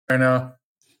I know.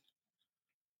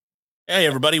 Hey,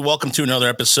 everybody. Welcome to another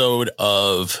episode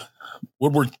of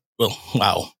Motor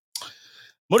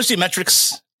City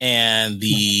Metrics and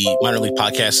the Minor League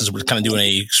Podcast. As we're kind of doing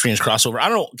a strange crossover. I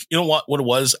don't know. You know what it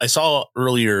was? I saw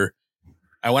earlier,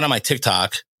 I went on my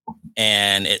TikTok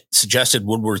and it suggested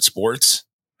Woodward Sports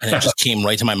and it just came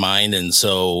right to my mind. And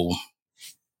so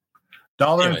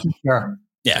Dollar anyway,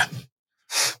 yeah.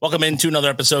 Welcome into another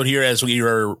episode here as we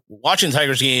are watching the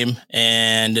Tigers game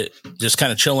and just kind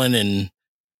of chilling and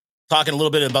talking a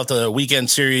little bit about the weekend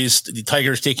series. The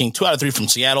Tigers taking 2 out of 3 from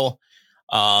Seattle.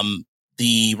 Right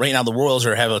now the Royals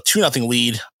have a 2-0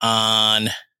 lead on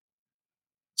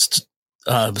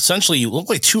essentially look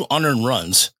like 2 unearned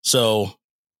runs. So,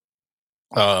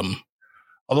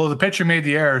 although the pitcher made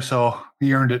the error, so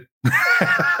he earned it.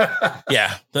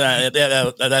 Yeah,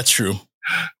 that's true.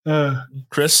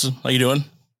 Chris, how you doing?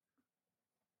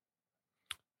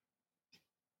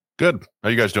 Good. How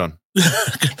you guys doing?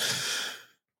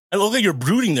 I look like you're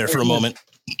brooding there for a moment.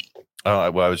 I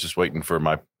was just waiting for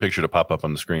my picture to pop up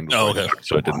on the screen. Oh, okay.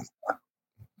 So I didn't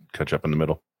catch up in the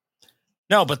middle.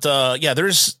 No, but yeah,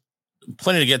 there's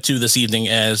plenty to get to this evening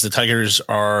as the Tigers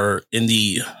are in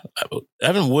the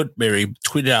Evan Woodbury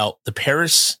tweeted out the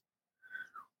Paris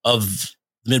of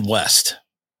the Midwest.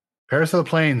 Paris of the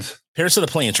Plains. Paris of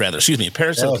the Plains, rather. Excuse me.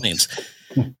 Paris of the Plains.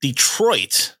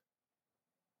 Detroit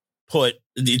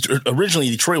originally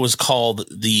Detroit was called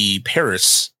the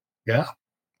Paris of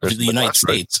the United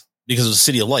States because it was the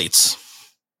City of Lights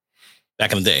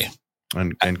back in the day.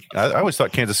 And I always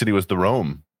thought Kansas City was the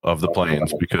Rome of the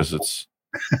Plains because it's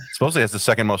supposedly has the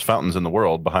second most fountains in the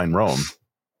world behind Rome.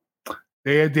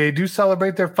 They do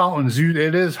celebrate their fountains.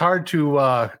 It is hard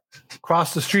to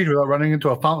cross the street without running into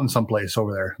a fountain someplace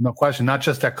over there. No question. Not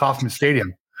just at Kauffman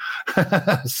Stadium.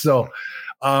 So,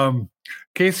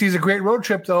 KC's a great road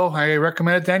trip, though. I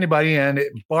recommend it to anybody. And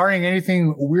barring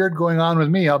anything weird going on with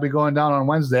me, I'll be going down on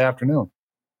Wednesday afternoon.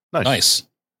 Nice.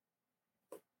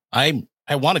 I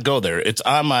want to go there. It's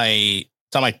on my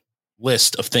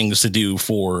list of things to do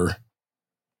for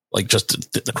like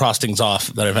just to cross things off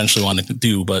that I eventually want to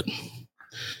do. But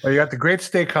well, you got the great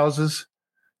steakhouses.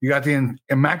 You got the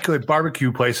immaculate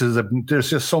barbecue places. There's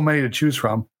just so many to choose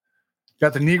from. You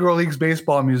got the Negro Leagues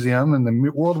Baseball Museum and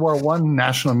the World War I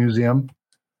National Museum.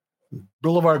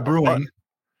 Boulevard Brewing.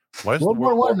 Why is World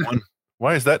War I?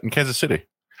 Why is that in Kansas City?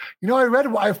 You know,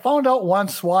 I found out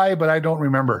once why, but I don't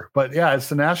remember. But yeah, it's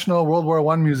the National World War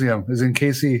I Museum is in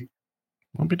KC.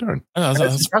 I'll be darned.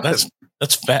 That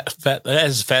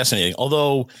is fascinating.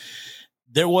 Although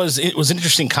it was an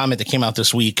interesting comment that came out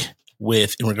this week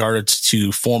in regards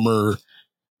to former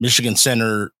Michigan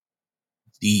center,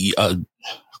 all of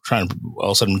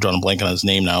a sudden I'm drawing a blank on his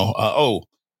name now.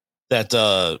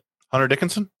 Hunter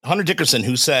Dickinson,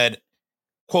 who said,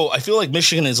 quote, "I feel like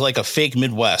Michigan is like a fake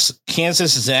Midwest.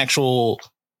 Kansas is actual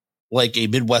like a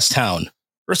Midwest town.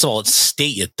 First of all, it's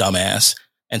state, you dumbass.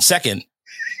 And second,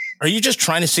 are you just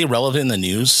trying to stay relevant in the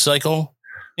news cycle?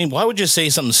 I mean, why would you say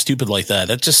something stupid like that?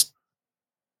 That just..."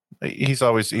 He's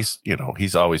always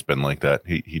been like that.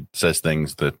 He says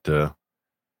things that,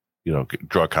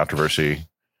 draw controversy.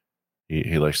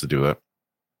 He likes to do that.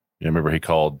 I remember he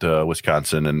called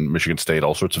Wisconsin and Michigan State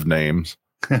all sorts of names.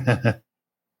 You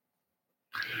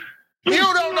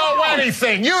don't know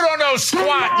anything. You don't know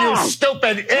squat, you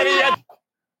stupid idiot.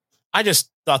 I just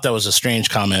thought that was a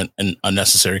strange comment, an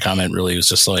unnecessary comment. Really, it was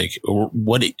just like,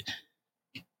 what?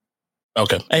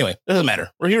 Okay. Anyway, doesn't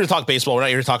matter. We're here to talk baseball. We're not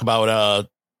here to talk about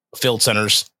field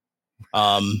centers.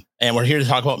 And we're here to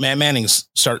talk about Matt Manning's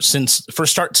first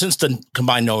start since the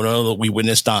combined no-no that we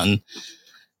witnessed on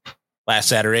last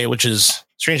Saturday, which is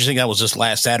strange to think that was just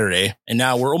last Saturday. And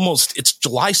now it's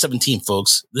July 17th,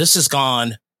 folks. This has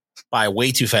gone by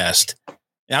way too fast.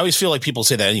 And I always feel like people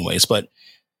say that anyways, but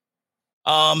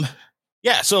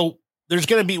yeah, so we're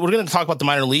going to talk about the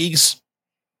minor leagues.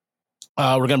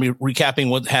 We're going to be recapping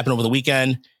what happened over the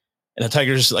weekend, and the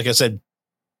Tigers, like I said,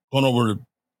 going over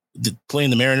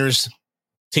playing the Mariners,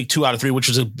 take 2 out of 3, which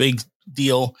was a big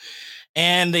deal.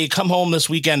 And they come home this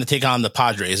weekend to take on the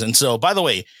Padres. And so, by the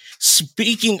way,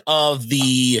 speaking of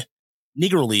the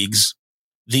Negro Leagues,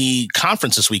 the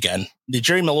conference this weekend, the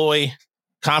Jerry Malloy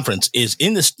conference is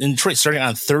in Detroit starting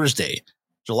on Thursday,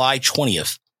 July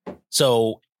 20th.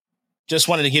 So just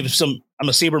wanted to give I'm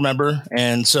a Sabre member.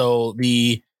 And so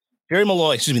the Jerry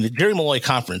Malloy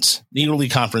conference, Negro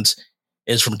League conference,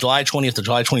 is from July 20th to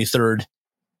July 23rd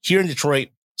here in Detroit.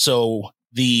 So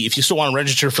if you still want to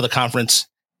register for the conference,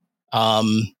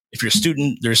 if you're a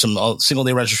student, there's some single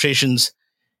day registrations.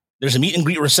 There's a meet and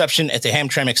greet reception at the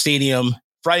Hamtramck Stadium.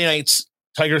 Friday nights,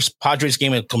 Tigers Padres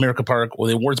game at Comerica Park, or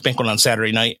the awards banquet on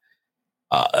Saturday night.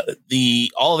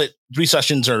 All of it, 3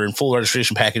 sessions are in full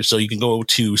registration package. So you can go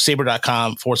to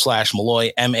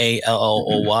saber.com/Malloy,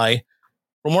 MALLOY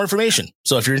for more information.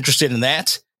 So if you're interested in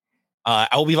that, I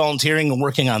will be volunteering and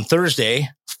working on Thursday.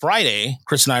 Friday,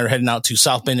 Chris and I are heading out to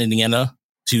South Bend, Indiana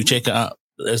to check out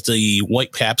as the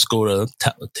Whitecaps go to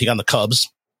take on the Cubs.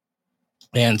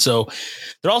 And so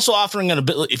they're also offering an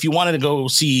ability, if you wanted to go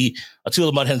see a Two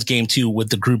of the Mudhens game too, with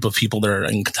the group of people that are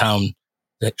in town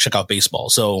that check out baseball.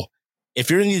 So if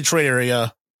you're in the Detroit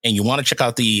area and you want to check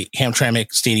out the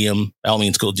Hamtramck Stadium, by all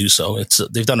means, go do so.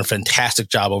 They've done a fantastic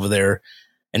job over there,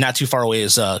 and not too far away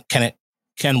is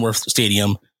Kenworth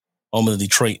Stadium, home of the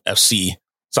Detroit FC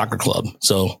Soccer Club.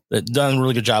 So they've done a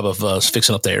really good job of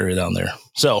fixing up the area down there.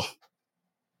 So,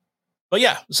 but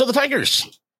yeah, so the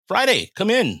Tigers Friday come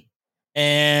in.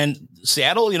 And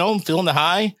Seattle, feeling the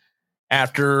high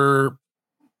after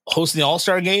hosting the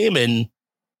All-Star game, and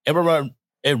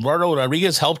Eduardo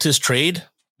Rodriguez helped his trade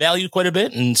value quite a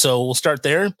bit. And so we'll start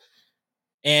there.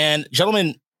 And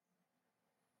gentlemen,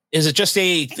 is it just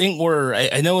a thing where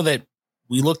I know that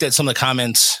we looked at some of the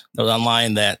comments that was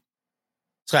online that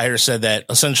Scott Harris said that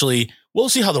essentially we'll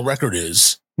see how the record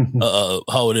is,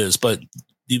 how it is. But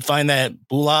do you find that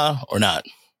Bula or not?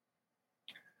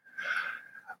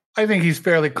 I think he's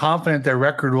fairly confident their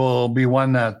record will be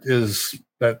one that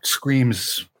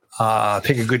screams,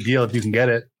 take a good deal if you can get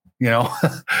it.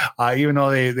 Even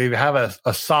though they have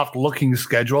a soft looking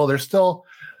schedule, they're still,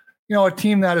 a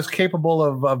team that is capable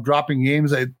of dropping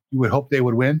games that you would hope they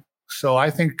would win. So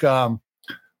I think, I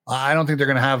don't think they're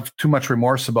going to have too much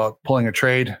remorse about pulling a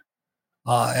trade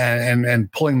and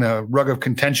pulling the rug of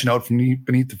contention out from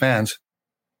beneath the fans.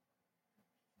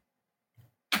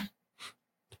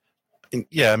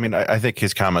 Yeah, I mean, I think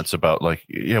his comments about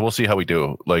we'll see how we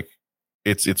do.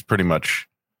 It's pretty much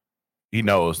he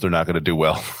knows they're not going to do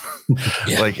well.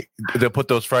 Yeah. They'll put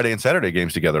those Friday and Saturday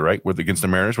games together, right? Against the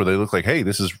Mariners, where they look like, hey,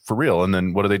 this is for real. And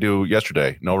then what do they do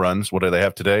yesterday? No runs. What do they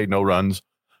have today? No runs.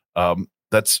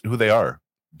 That's who they are.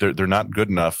 They're not good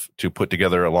enough to put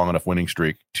together a long enough winning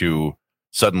streak to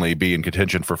suddenly be in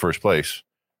contention for first place.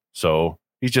 So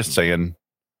he's just saying,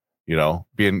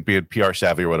 being PR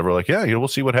savvy or whatever, we'll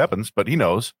see what happens. But he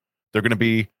knows they're going to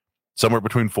be somewhere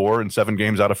between 4 and 7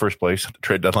 games out of first place at the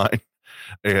trade deadline.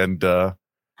 And they're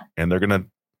going to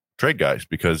trade guys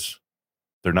because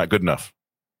they're not good enough.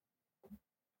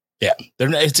 Yeah.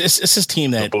 It's this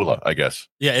team that Bula, I guess.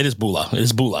 Yeah, it is Bula. It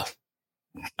is Bula.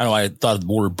 I don't know why I thought of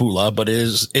the word Bula, but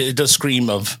it does scream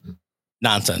of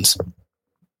nonsense.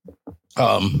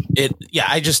 When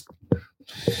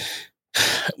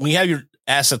you have your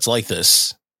assets like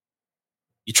this,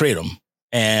 you trade them.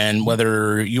 And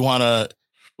whether you want to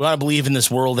believe in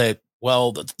this world that,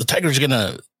 the Tigers are going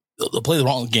to play the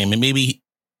wrong game, and maybe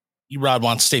Erod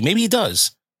wants to stay. Maybe he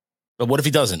does. But what if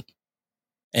he doesn't?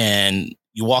 And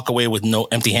you walk away with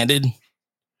empty handed?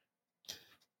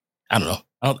 I don't know.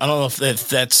 I don't know if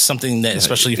that's something that,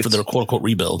 especially for their quote unquote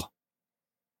rebuild.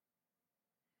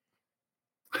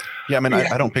 Yeah, I mean,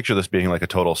 I don't picture this being like a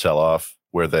total sell off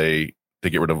where they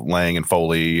get rid of Lang and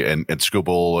Foley and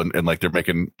Skubal and they're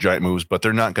making giant moves, but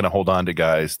they're not going to hold on to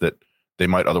guys that they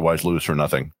might otherwise lose for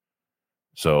nothing.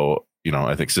 So,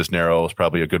 I think Cisneros is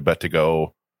probably a good bet to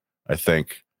go. I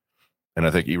think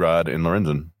Erod and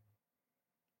Lorenzen.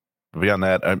 Beyond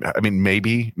that, I mean,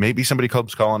 maybe somebody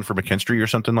comes calling for McKinstry or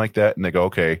something like that, and they go,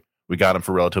 okay, we got him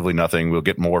for relatively nothing. We'll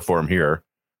get more for him here.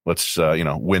 Let's,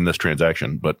 win this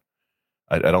transaction. But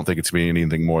I don't think it's going to be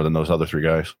anything more than those other 3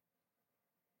 guys.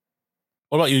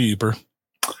 What about you, Uper?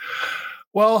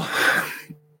 Well,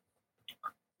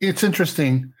 it's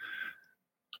interesting.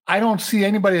 I don't see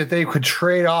anybody that they could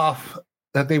trade off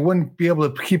that they wouldn't be able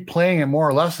to keep playing at more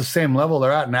or less the same level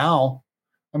they're at now.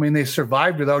 I mean, they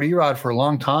survived without Erod for a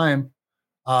long time,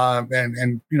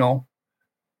 and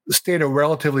stayed a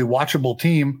relatively watchable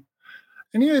team.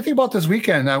 And think about this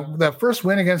weekend. That first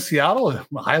win against Seattle, a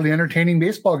highly entertaining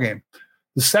baseball game.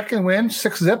 The second win,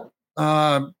 6-zip,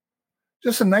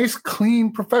 just a nice,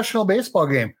 clean, professional baseball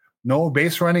game. No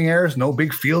base running errors, no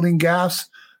big fielding gaffes.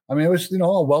 I mean, it was a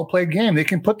well played game. They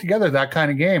can put together that kind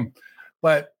of game,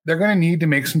 but they're going to need to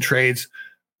make some trades.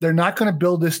 They're not going to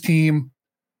build this team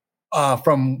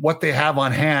from what they have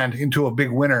on hand into a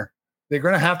big winner. They're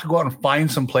going to have to go out and find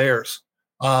some players.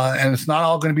 And it's not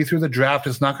all going to be through the draft.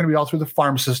 It's not going to be all through the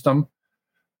farm system.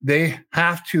 They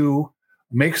have to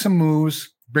make some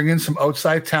moves, bring in some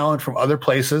outside talent from other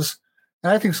places.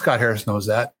 And I think Scott Harris knows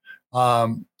that.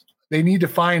 They need to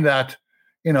find that,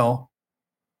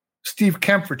 Steve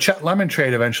Kemp for Chet Lemon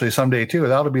trade eventually someday too.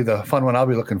 That'll be the fun one I'll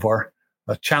be looking for.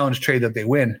 A challenge trade that they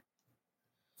win.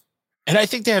 And I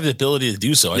think they have the ability to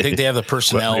do so. I think they have the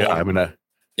personnel. Well, yeah, I mean,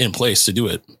 in place to do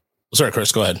it. Sorry,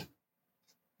 Chris, go ahead.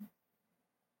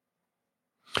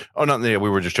 Oh, no, yeah, we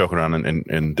were just joking around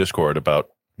in Discord about,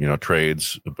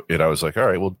 trades. And I was like, all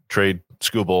right, we'll trade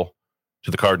Scooble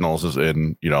to the Cardinals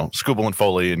and, Scooble and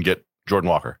Foley and get Jordan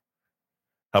Walker.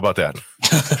 How about that?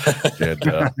 And,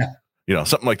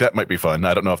 something like that might be fun.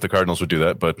 I don't know if the Cardinals would do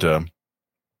that, but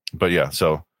yeah.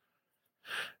 So,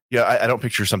 yeah, I don't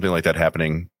picture something like that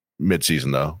happening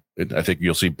mid-season, though. I think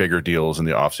you'll see bigger deals in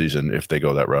the offseason if they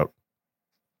go that route.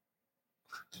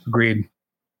 Agreed.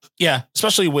 Yeah,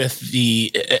 especially with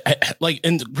the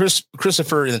and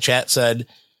Christopher in the chat said,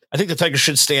 I think the Tigers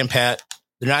should stand pat.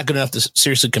 They're not good enough to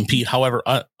seriously compete. However,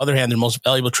 on the other hand, their most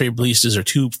valuable trade releases are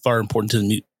too far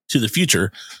important to the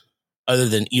future, other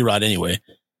than Erod anyway.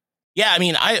 Yeah, I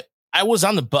mean, I've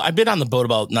been on the boat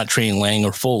about not trading Lang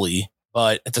or Foley,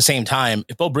 but at the same time,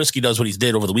 if Bo Brisky does what he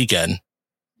did over the weekend,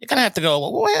 you're gonna have to go,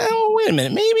 well, wait a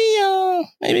minute, maybe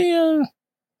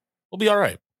we'll be all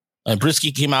right.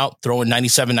 Brisky came out throwing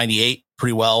 97, 98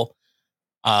 pretty well.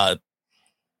 I'm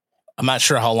not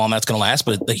sure how long that's going to last,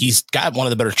 but he's got one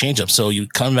of the better changeups. So you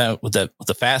come out with the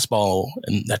fastball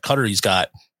and that cutter he's got.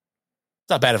 It's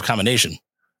not bad of a combination.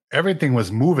 Everything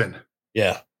was moving.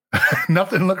 Yeah.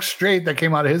 Nothing looked straight that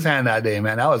came out of his hand that day,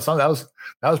 man. That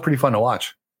was pretty fun to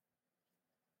watch.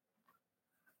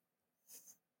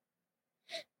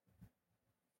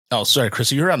 Oh, sorry,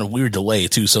 Chris. You're on a weird delay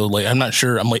too. So like, I'm not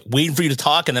sure. I'm like waiting for you to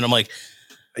talk, and then I'm like,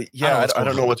 yeah, I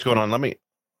don't know what's going on. Let me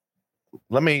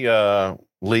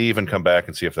leave and come back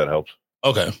and see if that helps.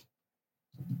 Okay.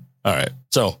 All right.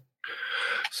 So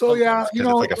yeah,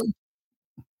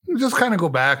 just kind of go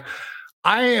back.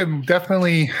 I am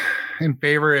definitely in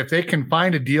favor if they can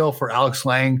find a deal for Alex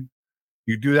Lang,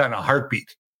 you do that in a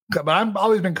heartbeat. But I've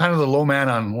always been kind of the low man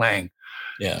on Lang.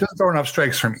 Yeah, just throw enough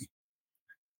strikes for me.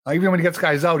 Even when he gets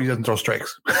guys out, he doesn't throw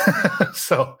strikes.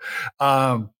 So,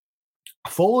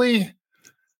 Foley,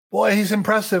 boy, he's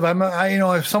impressive.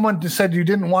 If someone said you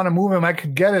didn't want to move him, I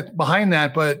could get it behind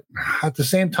that. But at the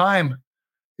same time,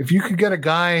 if you could get a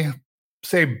guy,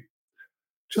 say,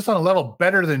 just on a level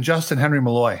better than Justin Henry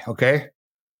Malloy, okay,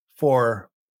 for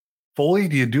Foley,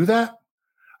 do you do that?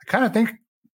 I kind of think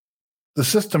the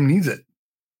system needs it.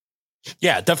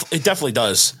 Yeah, it definitely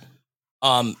does.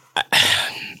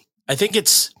 I think I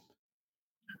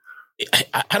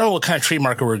don't know what kind of trade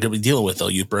market we're going to be dealing with, though,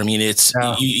 Uper. I mean,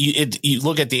 you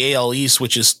look at the AL East,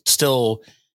 which is still,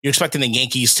 you're expecting the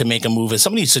Yankees to make a move. And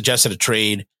somebody suggested a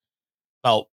trade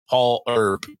about Paul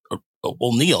or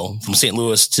O'Neill from St.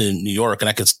 Louis to New York, and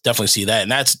I could definitely see that.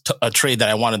 And that's a trade that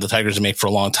I wanted the Tigers to make for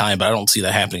a long time, but I don't see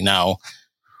that happening now.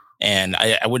 And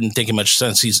I wouldn't think it much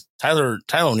sense. Tyler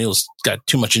O'Neill's got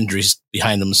too much injuries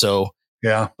behind him. So,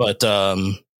 yeah. But,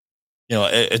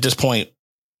 at this point,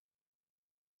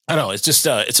 I don't know. It's just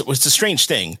it's a strange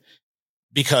thing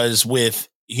because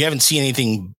you haven't seen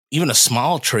anything, even a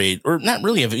small trade, or not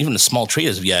really even a small trade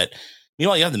as of yet. You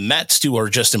have the Mets too are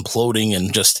just imploding,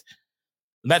 and just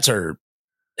the Mets are.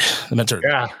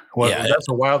 Yeah, that's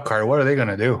a wild card. What are they going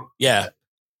to do? Yeah.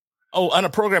 Oh, on a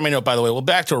programming note, by the way, well,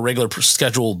 back to a regular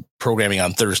scheduled programming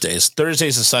on Thursdays.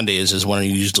 Thursdays and Sundays is when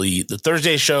usually the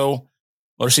Thursday show.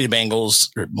 Motor City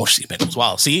Bengals.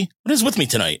 Wow. See, what is with me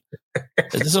tonight?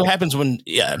 This is what happens when,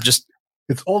 it's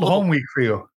old home week for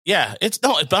you. Yeah.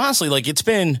 But honestly, like it's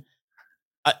been,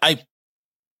 I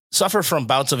suffer from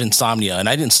bouts of insomnia and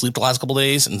I didn't sleep the last couple of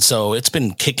days. And so it's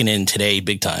been kicking in today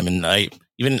big time. And I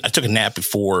took a nap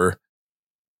before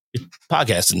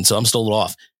podcasting. So I'm still a little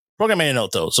off. Programming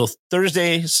note though. So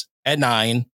Thursdays at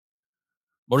 9,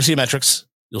 Motor City Metrics.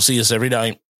 You'll see us every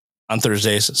night. On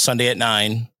Thursdays, Sunday at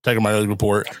 9, Tiger Minor League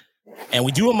Report. And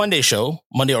we do a Monday show,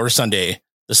 Monday or Sunday,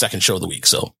 the second show of the week.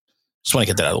 So just want to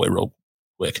get that out of the way real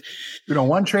quick.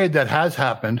 One trade that has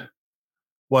happened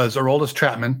was Aroldis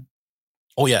Chapman.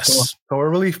 Oh, yes. So a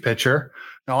relief pitcher.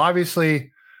 Now,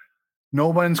 obviously, no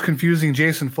one's confusing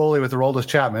Jason Foley with Aroldis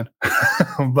Chapman.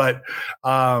 But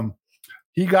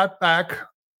he got back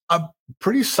a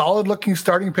pretty solid-looking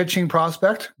starting pitching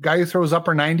prospect, guy who throws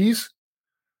upper 90s.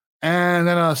 And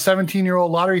then a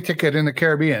 17-year-old lottery ticket in the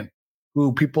Caribbean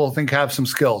who people think have some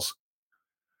skills.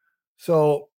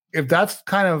 So if that's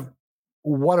kind of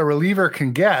what a reliever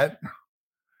can get,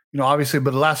 obviously,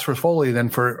 but less for Foley than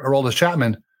for Aroldis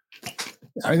Chapman,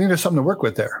 I think there's something to work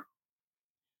with there.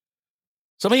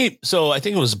 So I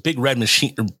think it was Big Red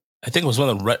Machine. I think it was one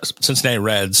of the Cincinnati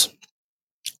Reds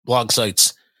blog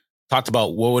sites talked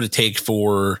about what would it take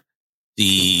for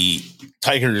the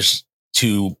Tigers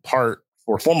to part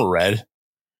for former Red,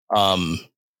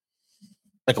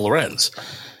 like a Lorenz.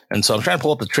 And so I'm trying to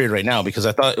pull up the trade right now because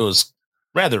I thought it was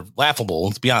rather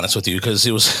laughable, to be honest with you, because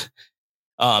it was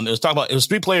It was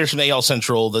 3 players from the AL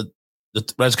Central that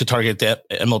the Reds could target that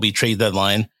MLB trade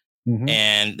deadline. Mhm.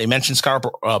 And they mentioned Scott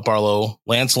Barlow,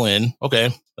 Lance Lynn.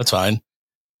 Okay, that's fine.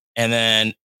 And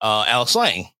then Alex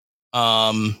Lang.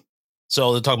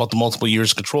 So they talk about the multiple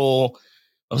years control.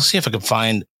 Let's see if I can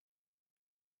find.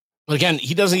 But again,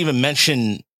 he doesn't even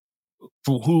mention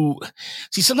who.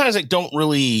 See, sometimes I don't.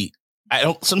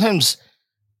 Sometimes,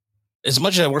 as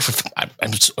much as I work for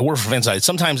Fanside,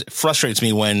 sometimes it frustrates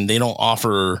me when they don't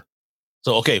offer.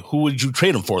 So, okay, who would you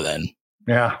trade him for then?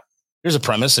 Yeah. Here's a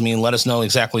premise. I mean, let us know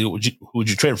exactly who would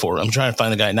you trade for. I'm trying to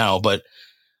find the guy now, but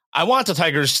I want the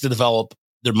Tigers to develop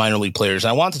their minor league players.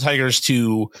 I want the Tigers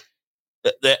to,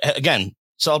 again,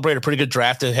 celebrate a pretty good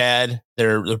draft they've had.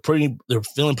 They're feeling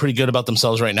pretty good about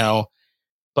themselves right now.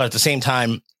 But at the same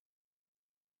time,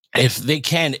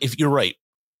 if you're right,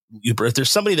 if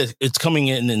there's somebody that it's coming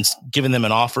in and giving them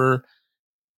an offer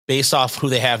based off who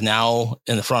they have now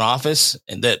in the front office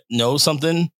and that knows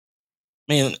something,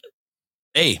 I mean,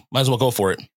 hey, might as well go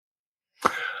for it.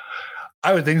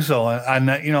 I would think so. And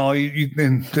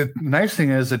and the nice thing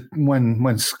is that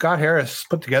when Scott Harris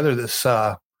put together this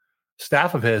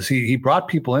staff of his, he brought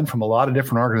people in from a lot of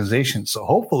different organizations. So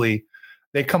hopefully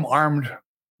they come armed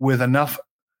with enough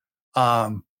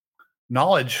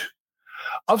knowledge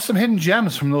of some hidden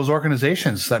gems from those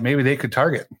organizations that maybe they could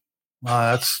target.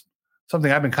 That's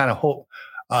something I've been kind of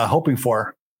hoping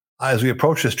for as we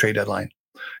approach this trade deadline.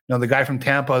 You know, the guy from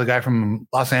Tampa, the guy from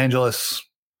Los Angeles,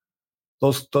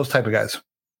 those type of guys.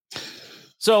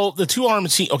 So the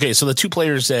the 2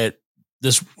 players that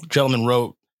this gentleman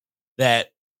wrote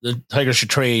that the Tigers should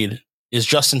trade is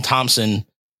Justin Thompson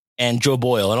and Joe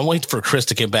Boyle. And I'm waiting for Chris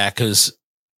to get back because,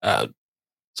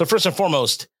 so first and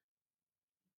foremost,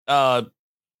 no,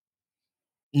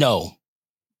 no,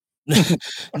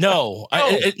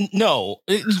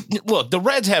 look, the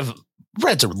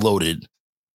Reds are loaded.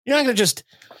 You're not going to just,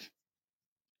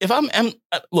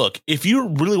 if you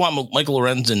really want Michael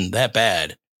Lorenzen that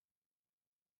bad,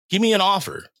 give me an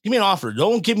offer.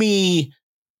 Don't give me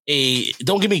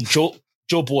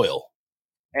Joe Boyle.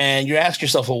 And you ask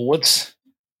yourself, well, what's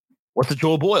the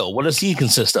Joe Boyle? What does he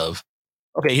consist of?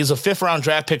 Okay, he's a 5th round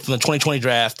draft pick from the 2020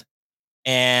 draft,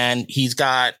 and he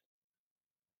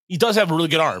does have a really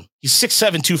good arm. He's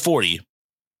 6'7", 240.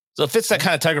 So it fits that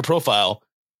kind of Tiger profile.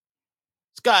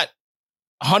 He's got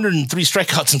 103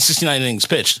 strikeouts and 69 innings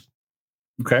pitched.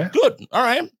 Okay. Good. All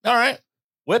right.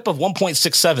 Whip of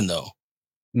 1.67 though.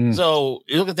 So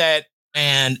you look at that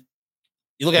and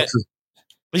you look at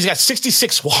he's got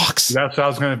 66 walks. That's the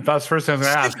first thing I was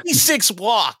going to ask. 66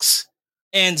 walks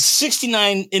and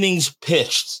 69 innings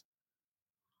pitched.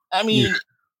 I mean,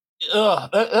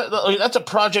 that's a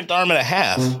project arm and a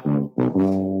half.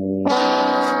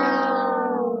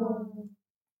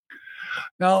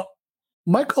 Now,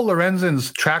 Michael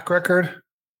Lorenzen's track record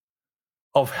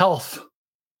of health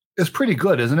is pretty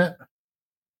good, isn't it?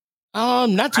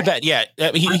 Not too bad. Yeah,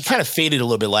 I mean, he kind of faded a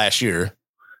little bit last year.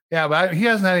 Yeah, but he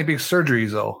hasn't had any big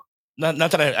surgeries though. Not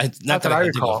that I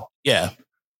recall. Yeah.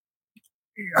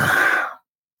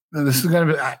 This is going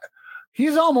to be.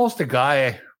 He's almost a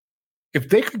guy. If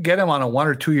they could get him on a 1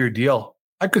 or 2 year deal,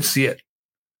 I could see it.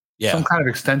 Yeah, some kind of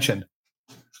extension.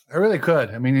 I really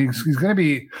could. I mean, he's going to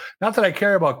be. Not that I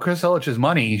care about Chris Ilitch's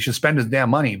money. He should spend his damn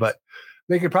money, but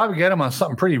they could probably get him on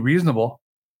something pretty reasonable.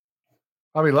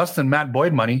 Probably less than Matt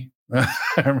Boyd money.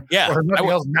 Yeah, or nothing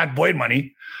else. Matt Boyd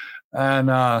money,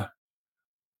 and I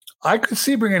could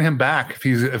see bringing him back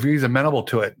if he's amenable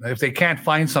to it. If they can't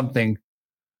find something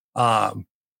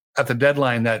at the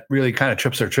deadline that really kind of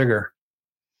trips their trigger.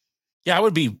 Yeah, I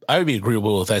would be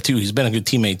agreeable with that too. He's been a good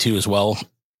teammate too as well.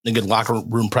 A good locker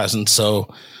room presence.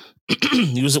 So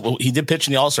he did pitch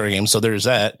in the All-Star game, so there's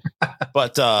that.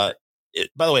 But by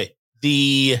the way,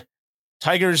 the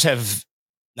Tigers have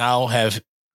not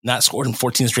scored in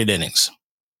 14 straight innings.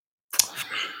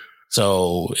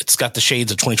 So it's got the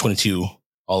shades of 2022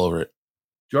 all over it.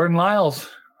 Jordan Lyles.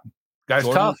 Guy's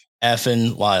tough.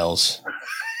 Effing Lyles.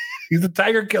 He's a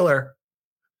Tiger killer.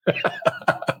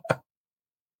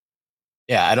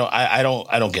 Yeah, I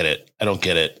don't get it. I don't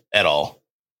get it at all.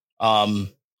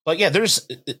 But yeah,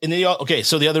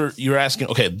 so the other you're asking,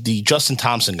 okay, the Justin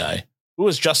Thompson guy. Who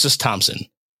is Justice Thompson?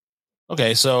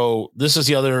 Okay, so this is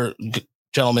the other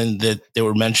gentleman that they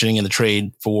were mentioning in the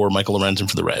trade for Michael Lorenzen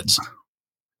for the Reds.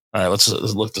 All right, let's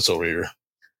look this over here.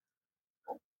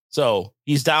 So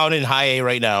he's down in high A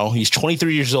right now. He's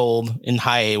 23 years old in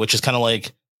high A, which is kind of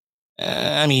like,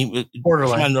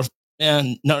 borderline.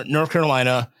 North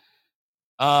Carolina.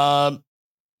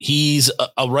 He's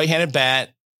a right-handed bat,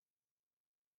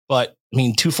 but I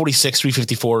mean, 246,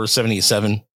 354,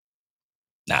 77.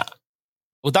 Nah,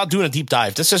 without doing a deep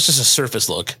dive. This is just a surface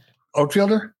look.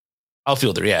 Outfielder?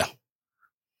 Outfielder, yeah.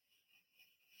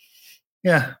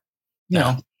 Yeah. You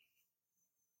know.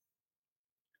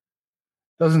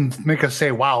 Doesn't make us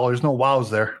say wow. There's no wows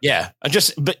there. Yeah.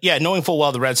 Knowing full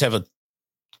well the Reds have a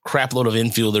crap load of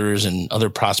infielders and other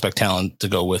prospect talent to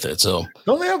go with it. So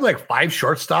don't they have like 5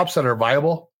 shortstops that are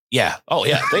viable? Yeah. Oh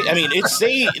yeah.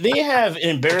 They have an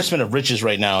embarrassment of riches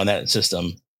right now in that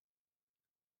system.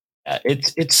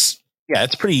 It's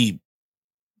pretty.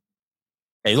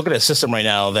 Hey, look at that system right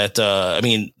now. That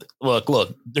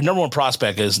look. Their number one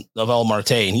prospect is Noel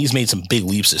Marte, and he's made some big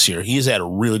leaps this year. He's had a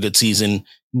really good season.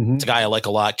 Mm-hmm. It's a guy I like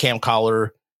a lot. Cam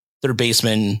Collar, third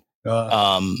baseman.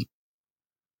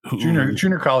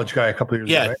 Junior college guy a couple years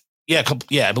ago.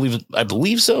 Right? I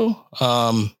believe so.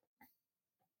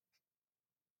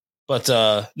 But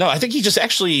no, I think he just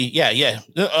actually, he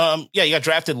got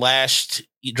drafted last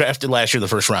year, the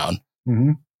first round.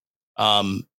 Mm-hmm.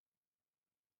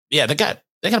 They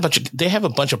have a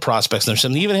bunch of prospects in there.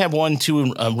 Some they even have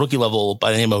 1-2 rookie level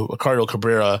by the name of Ricardo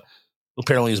Cabrera, who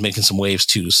apparently is making some waves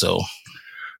too. So,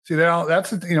 see,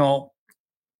 that's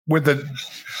with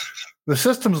the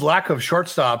system's lack of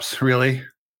shortstops, really,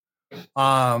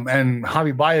 and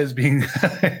Javi Baez being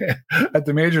at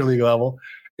the major league level.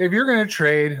 If you're going to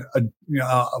trade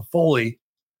a Foley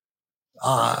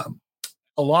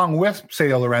along with, say,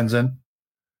 Lorenzen,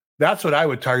 that's what I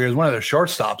would target as one of their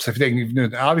shortstops. If they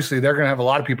can, obviously they're going to have a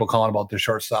lot of people calling about their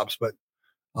shortstops, but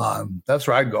that's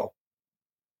where I'd go.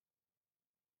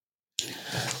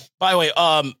 By the way,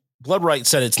 Bloodwright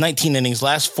said it's 19 innings.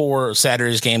 Last 4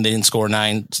 Saturday's game, they didn't score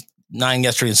 9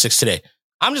 yesterday and 6 today.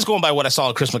 I'm just going by what I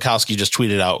saw. Chris Mikowski just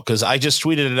tweeted out because I just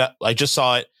tweeted it out. I just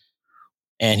saw it.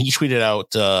 And he tweeted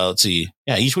out, let's see.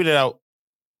 Yeah, he tweeted out,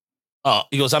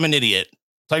 he goes, I'm an idiot.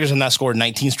 Tigers have not scored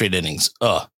 19 straight innings.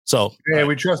 So hey,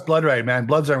 we trust Bloodwright, man.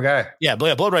 Blood's our guy. Yeah,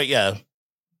 Bloodwright, yeah.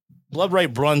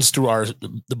 Bloodwright runs through our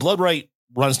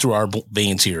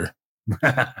veins here.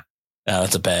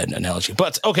 That's a bad analogy.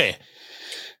 But okay.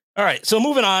 All right. So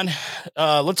moving on.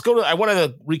 Let's go to I wanted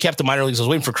to recap the minor leagues. I was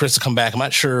waiting for Chris to come back. I'm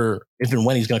not sure if and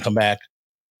when he's going to come back.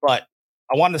 But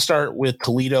I wanted to start with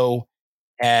Toledo.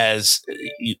 As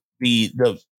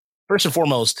the first and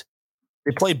foremost,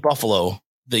 they played Buffalo,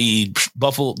 the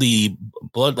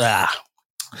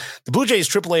Blue Jays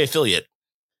AAA affiliate.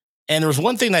 And there was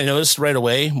one thing that I noticed right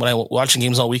away when I was watching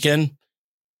games all weekend: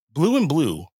 blue and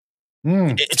blue.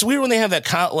 It's weird when they have that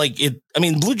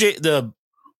the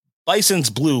Bison's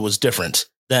blue was different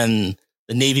than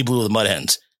the navy blue of the Mud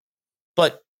Hens,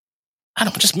 but I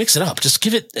don't know, just mix it up. Just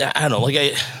give it, I don't know.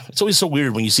 It's always so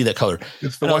weird when you see that color.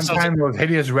 It's the one time those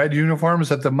hideous red uniforms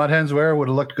that the Mud Hens wear would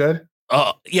have looked good.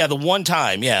 Yeah, the one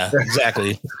time. Yeah,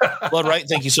 exactly. Bloodwright,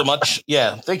 thank you so much.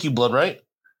 Yeah, thank you, Bloodwright.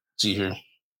 See here.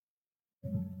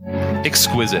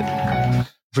 Exquisite.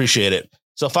 Appreciate it.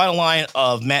 So final line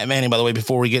of Matt Manning, by the way,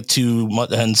 before we get to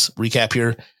Mud Hens recap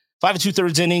here. 5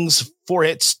 2/3 innings, 4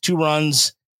 hits, 2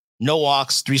 runs, no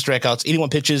walks, 3 strikeouts, 81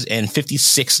 pitches, and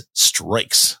 56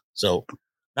 strikes. So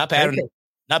not bad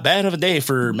of a day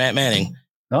for Matt Manning.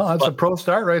 No, that's a pro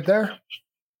start right there.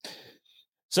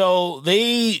 So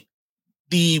the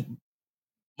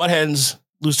Mud Hens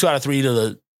lose 2 out of 3 to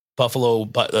the Buffalo,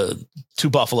 to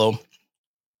Buffalo.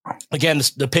 Again,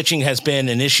 the pitching has been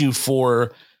an issue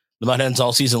for the Mud Hens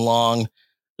all season long.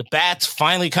 The bats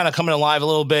finally kind of coming alive a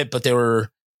little bit, but they were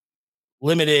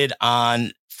limited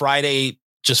on Friday,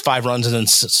 just 5 runs, and then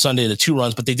Sunday to 2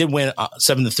 runs. But they did win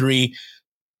 7-3.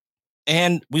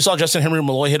 And we saw Justin Henry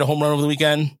Malloy hit a home run over the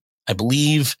weekend. I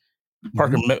believe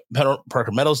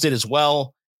Parker Meadows did as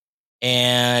well.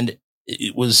 And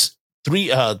it was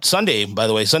Sunday, by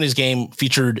the way. Sunday's game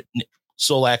featured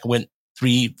Solak, went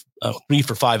 3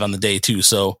 for 5 on the day too.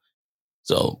 So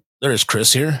there's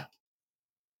Chris here.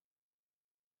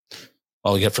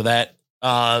 All we get for that.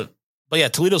 But yeah,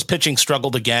 Toledo's pitching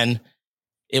struggled again.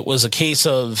 It was a case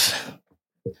of,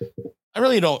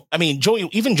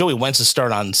 Joey Wentz's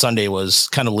start on Sunday was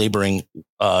kind of laboring.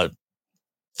 4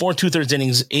 2/3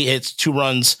 innings, 8 hits, 2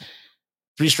 runs,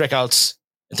 3 strikeouts,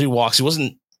 and 3 walks. He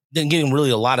wasn't getting really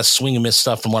a lot of swing and miss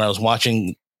stuff from what I was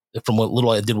watching, from what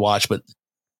little I did watch. But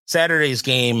Saturday's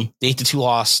game, the 8-2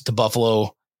 loss to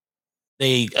Buffalo.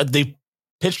 They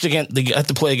pitched against. They had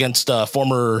to play against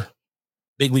former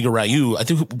big leaguer Ryu. I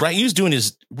think Ryu's doing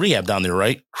his rehab down there,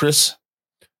 right, Chris?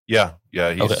 Yeah.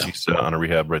 He's on a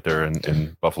rehab right there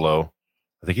in Buffalo.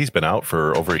 I think he's been out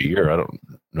for over a year. I don't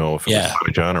know if it was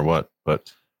Tommy John or what,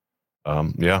 but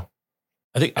yeah.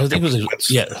 I think it was Wentz.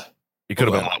 Yeah. He could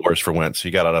have been a lot worse for Wentz. He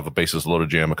got out of a bases loaded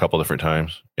jam a couple different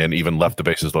times and even left the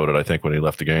bases loaded, I think, when he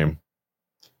left the game.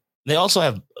 They also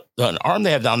have an arm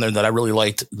they have down there that I really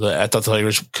liked. I thought the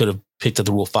Tigers could have picked at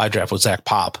the Rule 5 draft with Zach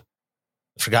Pop.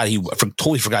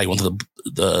 Totally forgot he went to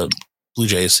the Blue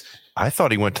Jays. I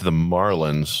thought he went to the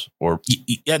Marlins, or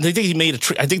yeah, they think he made a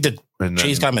trade. I think the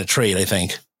Jays got him in a trade. I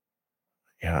think.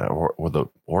 Yeah, or the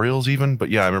Orioles even, but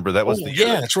yeah, I remember that was the year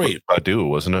that's right. Padu,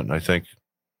 wasn't it? I think.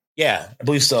 Yeah, I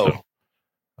believe so.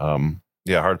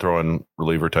 Hard throwing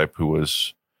reliever type who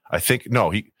was. I think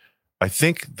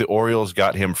the Orioles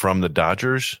got him from the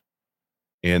Dodgers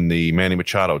in the Manny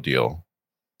Machado deal.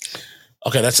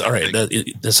 Okay, that's all right.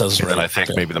 That sounds right. And I think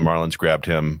maybe the Marlins grabbed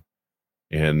him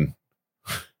in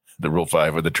the Rule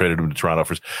 5, or they traded him to Toronto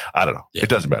for. I don't know. Yeah. It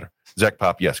doesn't matter. Zach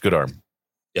Pop, yes, good arm.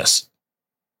 Yes,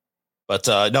 but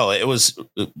no, it was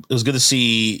good to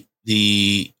see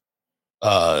the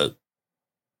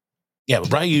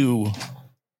Ryu was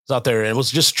out there, and it was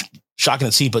just shocking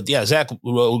to see. But yeah, Zach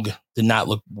Rogue did not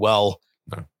look well.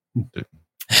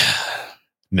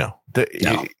 No.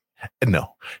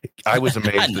 No. I was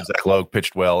amazed that Zach Logue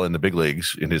pitched well in the big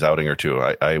leagues in his outing or two.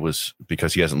 I was,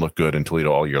 because he hasn't looked good in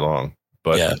Toledo all year long.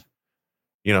 But,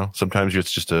 sometimes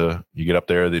it's just you get up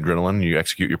there, the adrenaline, you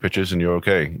execute your pitches, and you're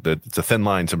okay. It's a thin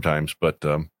line sometimes. But,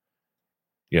 the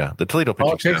Toledo pitching.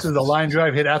 All it takes is a line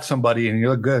drive hit at somebody, and you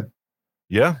look good.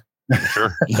 Yeah,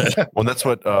 sure. Well, that's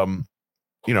what,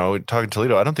 talking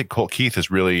Toledo, I don't think Colt Keith has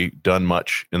really done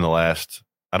much in the last.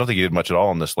 I don't think he did much at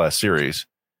all in this last series.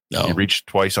 No. He reached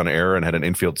twice on error and had an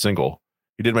infield single.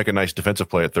 He did make a nice defensive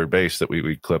play at third base that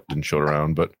we clipped and showed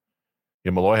around. But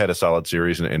Malloy had a solid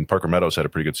series, and Parker Meadows had a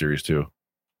pretty good series too.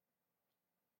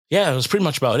 Yeah, it was pretty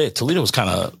much about it. Toledo was kind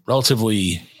of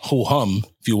relatively ho-hum,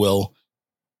 if you will.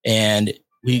 And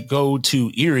we go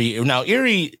to Erie. Now,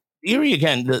 Erie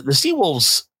again, the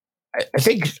Seawolves, I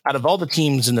think out of all the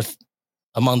teams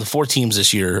among the 4 teams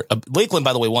this year, Lakeland,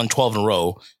 by the way, won 12 in a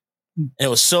row. And it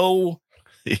was so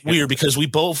weird because we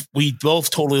both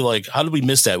totally like, how did we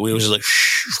miss that? We was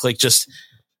just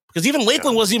because even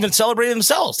Lakeland wasn't even celebrating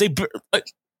themselves.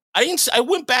 I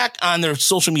went back on their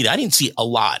social media. I didn't see a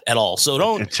lot at all.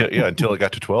 So until it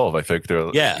got to 12, I think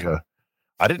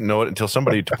I didn't know it until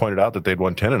somebody pointed out that they'd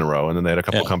won 10 in a row, and then they had a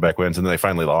couple comeback wins, and then they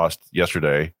finally lost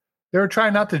yesterday. They were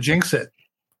trying not to jinx it.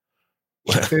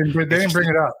 They didn't bring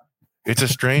it up. It's a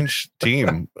strange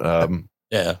team. But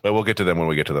we'll get to them when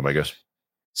we get to them, I guess.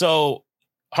 So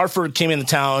Hartford came into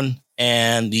town,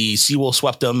 and the Seawolves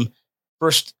swept them.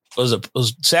 First,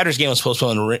 Saturday's game was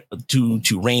postponed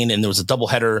to rain, and there was a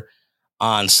doubleheader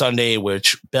on Sunday,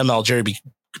 which Ben Malgeri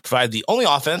provided the only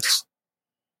offense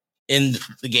in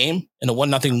the game, and a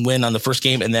 1-0 win on the first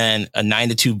game, and then a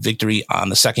 9-2 victory on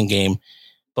the second game.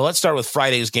 But let's start with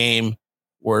Friday's game,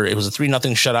 where it was a 3-0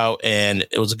 shutout, and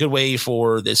it was a good way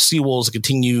for the Seawolves to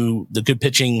continue the good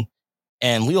pitching.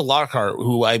 And Leo Lockhart,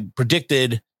 who I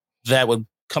predicted that would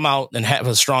come out and have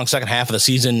a strong second half of the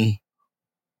season,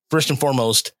 first and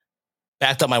foremost,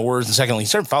 backed up my words. And secondly, he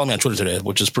started following me on Twitter today,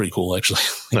 which is pretty cool, actually.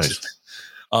 Nice.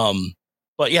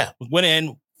 But yeah, went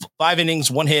in 5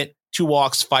 innings, 1 hit, 2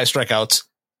 walks, 5 strikeouts.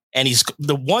 And he's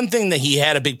the one thing that he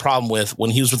had a big problem with when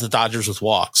he was with the Dodgers with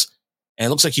walks. And it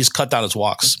looks like he's cut down his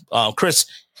walks. Chris,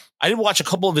 I did watch a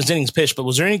couple of his innings pitch, but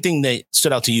was there anything that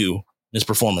stood out to you in his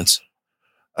performance?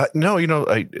 No,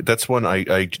 that's one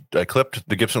I clipped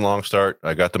the Gibson Long start.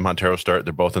 I got the Montero start.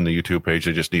 They're both on the YouTube page.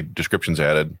 They just need descriptions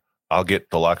added. I'll get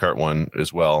the Lockhart one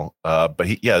as well. But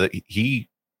he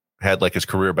had like his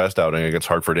career best outing against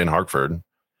Hartford in Hartford.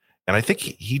 And I think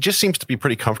he just seems to be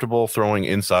pretty comfortable throwing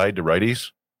inside to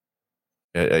righties.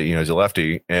 He's a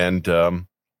lefty, and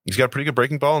he's got a pretty good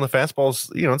breaking ball, and the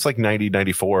fastball's, it's like 90,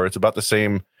 94. It's about the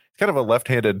same. It's kind of a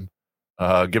left-handed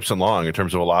Gibson Long in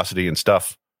terms of velocity and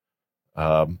stuff.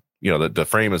 The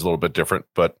frame is a little bit different,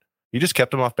 but he just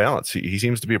kept him off balance. He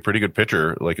seems to be a pretty good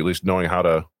pitcher, like at least knowing how to,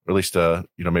 or at least,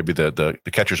 maybe the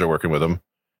catchers are working with him.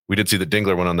 We did see the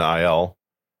Dingler one on the IL.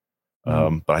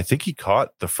 But I think he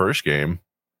caught the first game.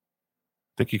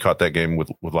 I think he caught that game with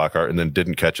Lockhart and then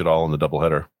didn't catch it all in the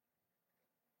doubleheader.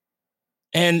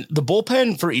 And the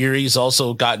bullpen for Erie's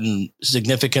also gotten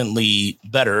significantly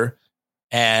better,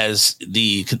 as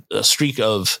the streak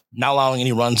of not allowing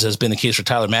any runs has been the case for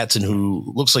Tyler Mattson,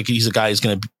 who looks like he's a guy who's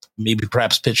going to maybe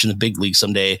perhaps pitch in the big league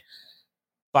someday.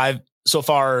 5 so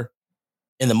far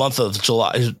in the month of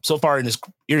July. So far in his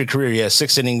Erie career, he has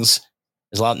 6 innings,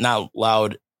 has not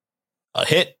allowed a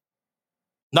hit,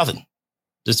 nothing.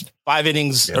 Just 5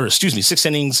 innings, or 6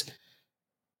 innings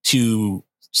to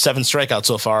 7 strikeouts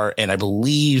so far, and I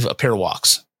believe a pair of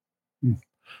walks.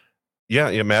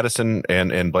 Yeah, Madison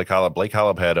and Blake Holub. Blake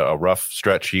Holub had a rough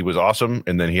stretch. He was awesome,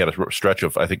 and then he had a stretch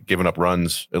of, I think, giving up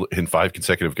runs in 5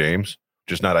 consecutive games,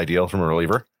 which is not ideal from a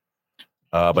reliever.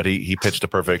 But he pitched a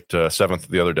perfect seventh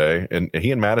the other day, and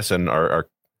he and Madison are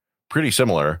pretty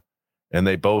similar, and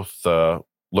they both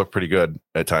look pretty good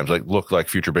at times. Like look like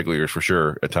future big leaguers for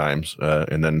sure at times,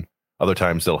 and then other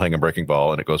times they'll hang a breaking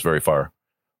ball and it goes very far.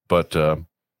 But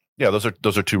yeah, those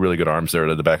are two really good arms there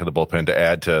at the back of the bullpen to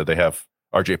add to. They have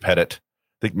R.J. Pettit.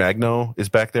 I think Magno is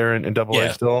back there in Double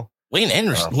A still. Lane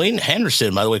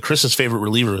Henderson, by the way, Chris's favorite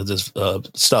reliever of this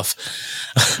stuff.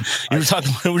 You were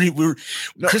talking.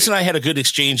 Chris and I had a good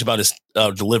exchange about his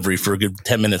delivery for a good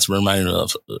 10 minutes. We're reminded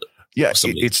of.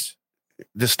 It's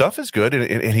the stuff is good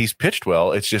and he's pitched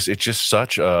well. It's just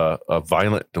such a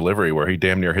violent delivery where he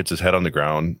damn near hits his head on the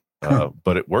ground.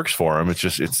 But it works for him.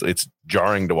 It's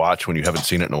jarring to watch when you haven't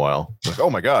seen it in a while. Like, oh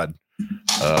my God.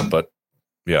 But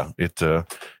yeah,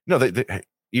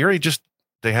 Erie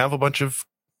they have a bunch of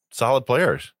solid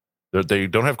players. They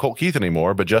don't have Colt Keith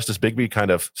anymore, but Justice Bigby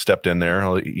kind of stepped in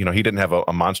there. He didn't have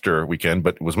a monster weekend,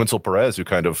 but it was Winsel Perez who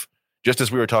kind of, just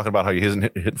as we were talking about how he isn't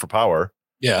hitting for power,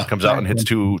 comes out and hits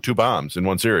two bombs in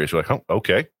one series. We're like, oh,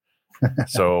 okay.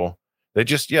 So they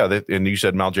just, and you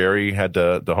said Malgeri had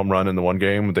the home run in the one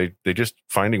game. They just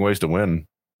finding ways to win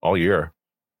all year.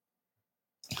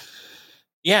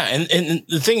 Yeah, and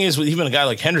the thing is, with even a guy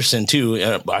like Henderson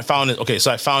too, I found it. Okay,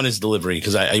 so I found his delivery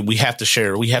because we have to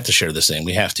share this thing.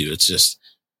 We have to. It's just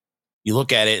you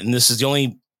look at it, and this is the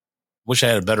only. Wish I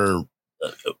had a better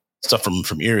stuff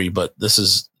from Erie, but this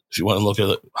is if you want to look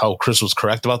at how Chris was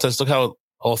correct about this. Look how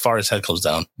far his head comes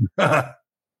down.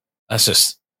 That's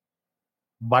just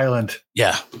violent.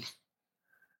 Yeah,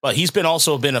 but he's been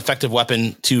an effective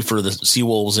weapon too for the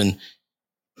Seawolves and.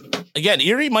 Again,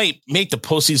 Erie might make the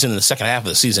postseason in the second half of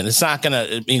the season. It's not going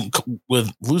to,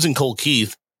 with losing Colt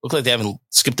Keith, look like they haven't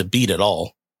skipped a beat at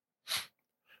all.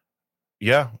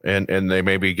 Yeah. And they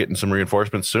may be getting some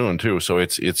reinforcements soon too. So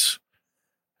it's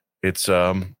they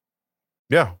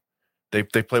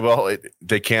play well.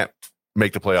 They can't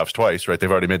make the playoffs twice, right? They've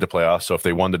already made the playoffs. So if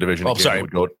they won the division again,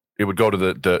 it would go to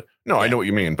the I know what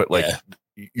you mean, but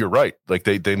you're right. Like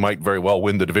they might very well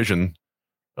win the division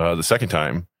the second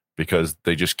time. Because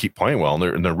they just keep playing well,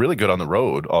 and they're really good on the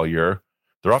road all year.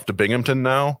 They're off to Binghamton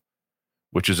now,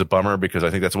 which is a bummer because I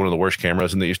think that's one of the worst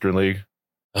cameras in the Eastern League.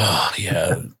 Oh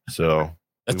yeah, so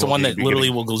that's the one that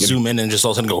literally will go zoom in and just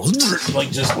all of a sudden go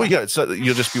like just. Well, yeah,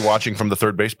 you'll just be watching from the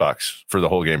third base box for the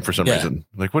whole game for some reason.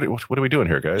 Like, what are we doing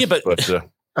here, guys? Yeah, but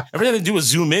everything they do is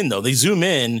zoom in though. They zoom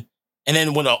in, and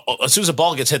then when as soon as a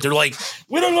ball gets hit, they're like,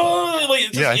 we don't know.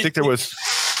 Like,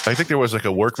 I think there was like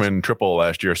a Workman triple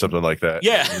last year or something like that.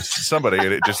 Yeah. Somebody,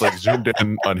 and it just like zoomed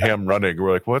in on him running.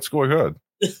 We're like, what's going on?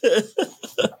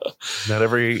 Not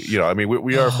every,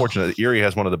 we are fortunate that Erie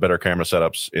has one of the better camera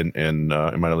setups in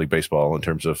minor league baseball in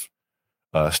terms of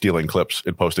stealing clips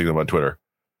and posting them on Twitter.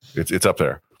 It's up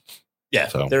there. Yeah.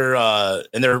 So.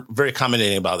 They're very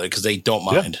accommodating about it because they don't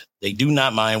mind. Yeah. They do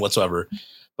not mind whatsoever.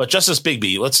 But Justice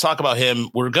Bigby, let's talk about him.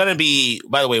 We're going to be,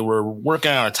 by the way, we're working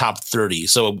on our top 30.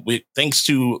 So thanks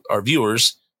to our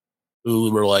viewers who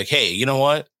were like, hey, you know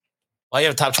what? Why you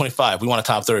have a top 25? We want a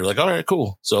top 30. We're like, all right,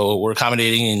 cool. So we're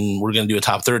accommodating and we're going to do a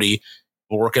top 30.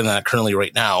 We're working on that currently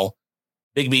right now.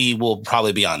 Bigby will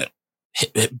probably be on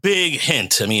it. Big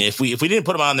hint. I mean, if we didn't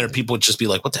put him on there, people would just be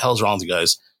like, what the hell is wrong with you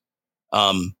guys?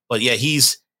 But yeah,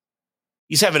 he's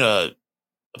having a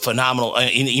phenomenal,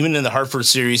 even in the Hartford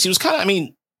series, he was kind of,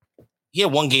 he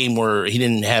had one game where he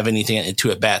didn't have anything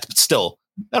to at bats, but still,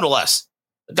 nevertheless,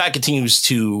 the guy continues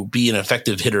to be an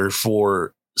effective hitter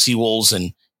for Seawolves.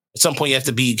 And at some point you have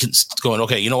to be going,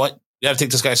 okay, you know what? You got to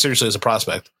take this guy seriously as a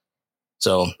prospect.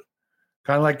 So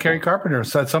kind of like Kerry Carpenter.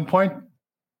 So at some point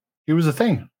he was a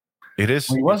thing. It is.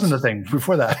 Well, he wasn't a thing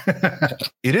before that.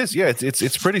 It is. Yeah.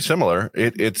 It's pretty similar.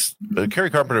 It's Kerry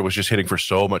Carpenter was just hitting for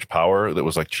so much power that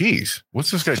was like, geez,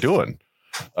 what's this guy doing?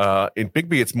 In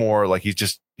Bigby, it's more like he's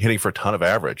just hitting for a ton of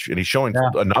average and he's showing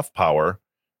enough power,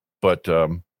 but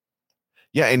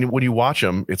and when you watch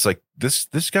him, it's like this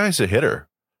guy's a hitter.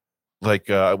 Like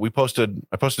I posted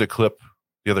a clip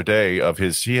the other day of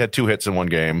he had 2 hits in one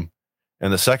game,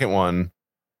 and the second one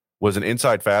was an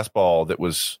inside fastball that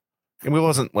was, and it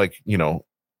wasn't like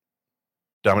dominant.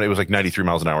 It was like 93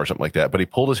 miles an hour or something like that, but he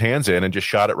pulled his hands in and just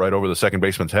shot it right over the second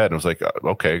baseman's head, and it was like,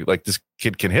 okay, like this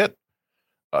kid can hit.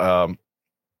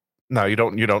 Now you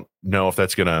don't know if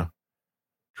that's going to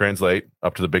translate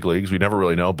up to the big leagues. We never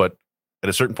really know, but at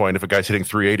a certain point, if a guy's hitting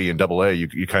 380 in Double A,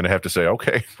 you kind of have to say,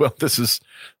 okay, well,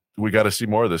 we got to see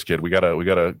more of this kid. We got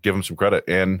to give him some credit.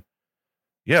 And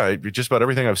yeah, just about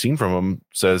everything I've seen from him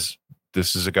says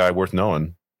this is a guy worth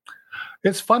knowing.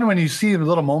 It's fun when you see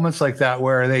little moments like that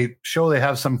where they show they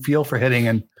have some feel for hitting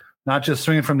and not just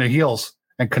swinging from their heels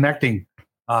and connecting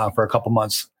for a couple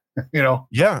months.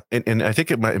 Yeah, and I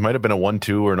think it might have been a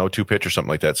 1-2 or an 0-2 pitch or something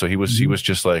like that. So he was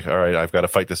just like, all right, I've got to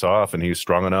fight this off, and he was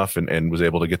strong enough and was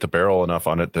able to get the barrel enough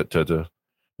on it to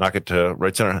knock it to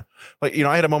right center. Like,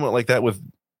 I had a moment like that with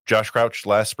Josh Crouch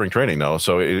last spring training, though.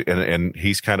 So and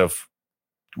he's kind of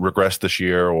regressed this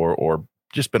year or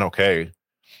just been okay.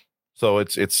 So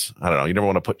it's I don't know. You never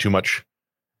want to put too much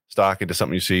stock into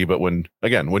something you see, but when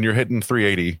you're hitting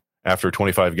 380 after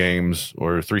 25 games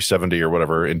or 370 or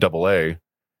whatever in Double-A,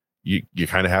 you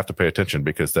kind of have to pay attention,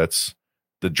 because that's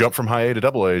the jump from high A to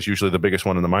Double-A is usually the biggest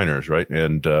one in the minors, right?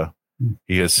 And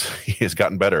he has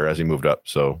gotten better as he moved up.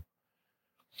 So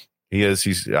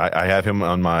I have him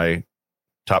on my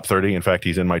top 30. In fact,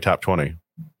 he's in my top 20.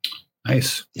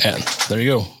 Nice. Yeah, there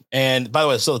you go. And by the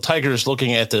way, so the Tigers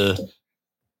checking out the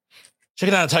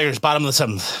Tigers bottom of the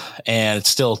 7th, and it's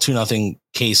still 2-0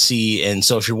 KC. And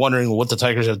so if you're wondering what the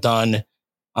Tigers have done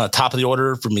on the top of the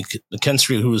order for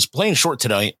McKinstry, who's playing short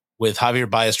tonight with Javier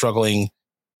Baez struggling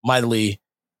mightily,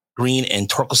 Green and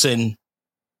Torkelson,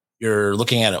 you're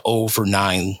looking at an 0 for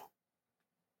 9.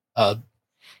 0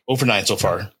 for 9 so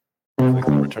far.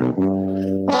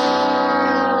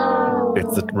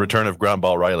 It's the return of Ground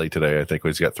Ball Riley today. I think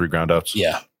he's got 3 ground outs.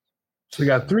 Yeah. So we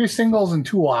got 3 singles and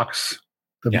 2 walks.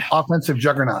 The offensive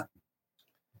juggernaut.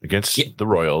 Against the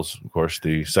Royals, of course,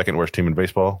 the second worst team in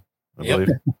baseball, I believe.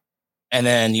 And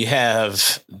then you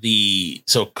have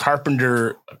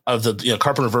Carpenter of the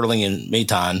Carpenter, Verling, and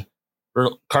Maton.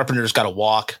 Carpenter's got a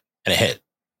walk and a hit.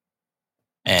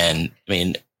 And I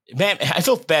mean, I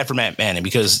feel bad for Matt Manning,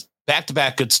 because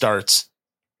back-to-back good starts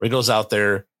where he goes out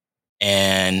there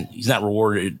and he's not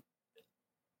rewarded.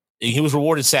 He was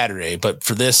rewarded Saturday, but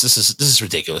for this is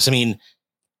ridiculous. I mean,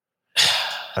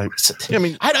 I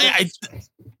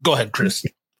go ahead, Chris.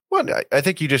 Well, I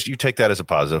think you take that as a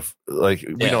positive. Like,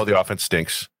 we know the offense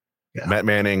stinks. Yeah. Matt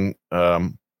Manning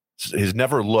has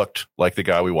never looked like the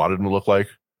guy we wanted him to look like,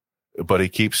 but he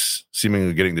keeps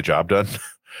seemingly getting the job done.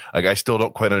 Like, I still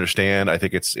don't quite understand. I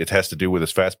think it has to do with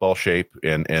his fastball shape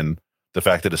and the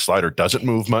fact that his slider doesn't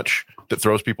move much, that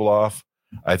throws people off.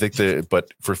 I think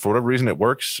but for whatever reason it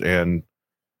works, and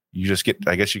you just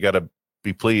I guess you got to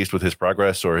be pleased with his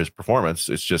progress or his performance.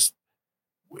 It's just,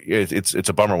 it's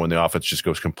a bummer when the offense just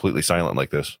goes completely silent like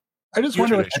this. I just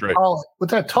wonder with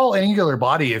that tall angular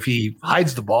body, if he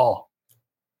hides the ball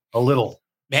a little.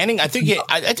 Manning, I think he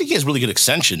has really good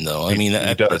extension, though. I mean,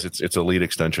 he does. It's a lead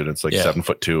extension. It's like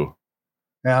 7'2".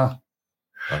 Yeah.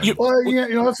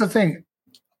 That's the thing.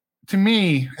 To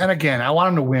me, and again, I want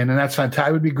him to win, and that's fantastic.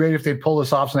 It would be great if they pulled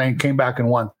this off and then came back and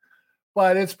won.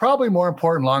 But it's probably more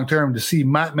important long term to see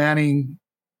Matt Manning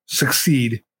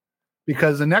succeed,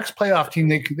 because the next playoff team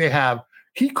they have,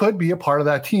 he could be a part of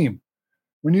that team.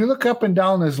 When you look up and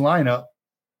down this lineup,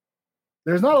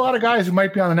 there's not a lot of guys who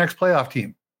might be on the next playoff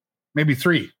team. Maybe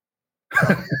 3.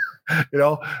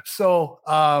 So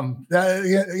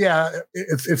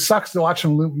it sucks to watch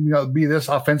him be this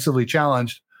offensively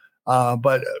challenged.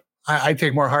 But I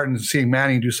take more heart in seeing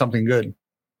Manning do something good.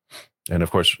 And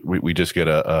of course, we just get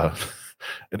an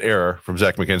error from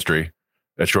Zach McKinstry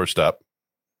at shortstop.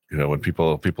 When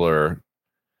people are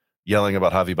yelling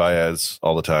about Javi Baez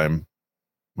all the time,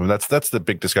 I mean, that's the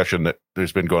big discussion that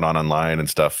there's been going on online and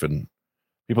stuff. And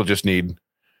people just need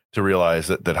to realize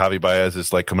that Javi Baez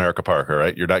is like Comerica Park. All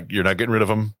right, you're not getting rid of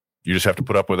him. You just have to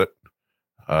put up with it.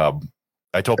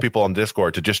 I told people on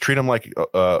Discord to just treat him like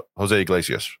Jose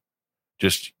Iglesias.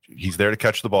 He's there to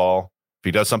catch the ball. If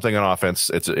he does something on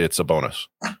offense, it's a bonus.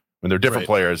 When they're different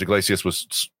players, Iglesias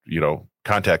was,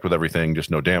 contact with everything, just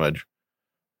no damage.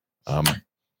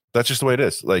 That's just the way it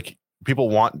is. Like, people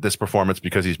want this performance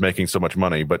because he's making so much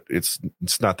money, but it's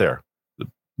not there.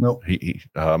 Nope.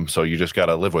 So you just got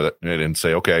to live with it and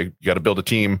say, okay, you got to build a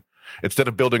team. Instead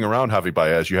of building around Javi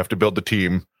Baez, you have to build the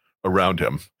team around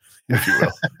him, if you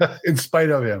will. In spite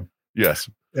of him. Yes.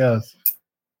 Yes.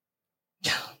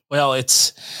 Well,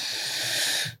 it's,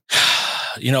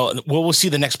 we'll see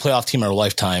the next playoff team in our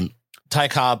lifetime. Ty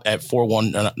Cobb at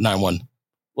 4.191.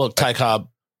 Look, Ty Cobb,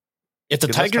 if the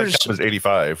Tigers was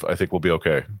 85, I think we'll be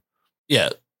okay. Yeah.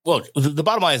 Look, the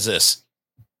bottom line is this.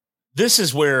 This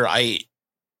is where I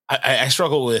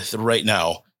struggle with right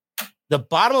now. The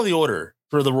bottom of the order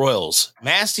for the Royals,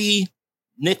 Massey,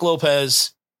 Nick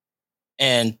Lopez,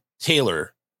 and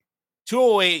Taylor,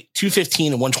 208,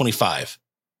 215, and 125.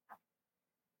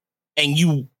 And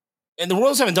the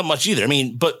Royals haven't done much either. I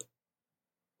mean, but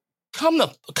come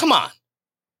on.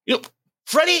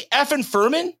 Freddie effing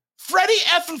Furman,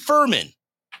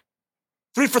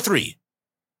 3 for 3.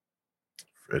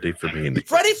 Freddie Furman.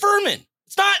 Freddie Furman.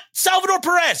 It's not Salvador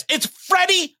Perez. It's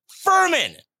Freddie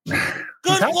Furman.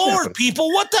 Good Lord, people.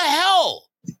 What the hell?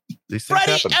 These things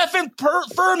Freddie happen.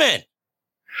 effing Furman.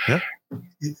 Yeah.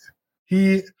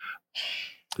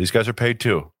 These guys are paid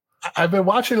too. I've been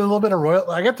watching a little bit of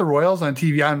I get the Royals on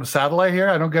TV on satellite here.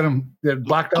 I don't get them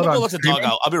blacked out. I'm gonna go let the dog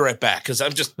out. I'll be right back because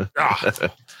I'm just. I've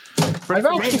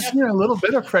actually seen a little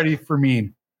bit of Freddie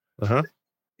Fermin.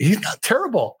 He's not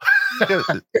terrible.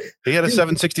 He had a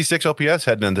 766 OPS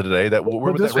heading into today.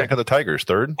 Where would that rank on the Tigers?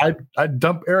 Third? I'd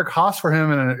dump Eric Haas for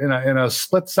him in a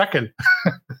split second.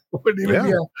 wouldn't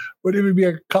even be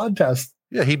a contest.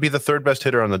 Yeah, he'd be the third best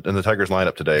hitter in the Tigers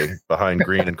lineup today, behind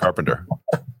Green and Carpenter.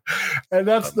 And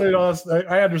that's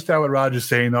I understand what Roger's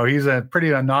saying though. He's a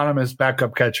pretty anonymous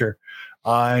backup catcher,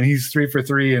 and he's 3 for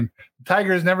 3. And the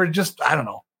Tigers never I don't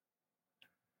know.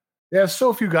 They have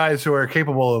so few guys who are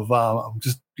capable of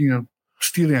just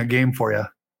stealing a game for you.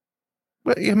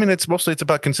 But I mean, it's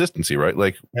about consistency, right?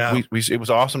 Like it was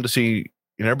awesome to see.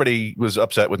 Everybody was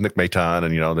upset with Nick Maton,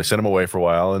 and they sent him away for a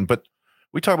while. But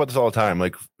we talk about this all the time.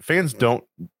 Like, fans don't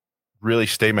really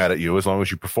stay mad at you as long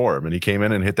as you perform. And he came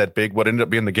in and hit that big, what ended up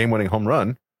being the game-winning home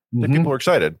run. Mm-hmm. People were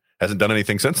excited. Hasn't done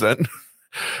anything since then,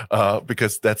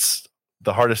 because that's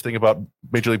the hardest thing about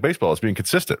Major League Baseball is being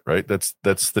consistent, right? That's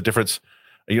the difference.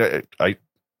 I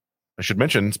should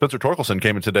mention Spencer Torkelson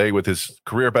came in today with his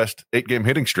career best 8-game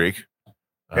hitting streak.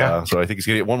 So I think he's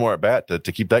going to get one more at bat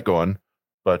to keep that going.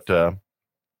 But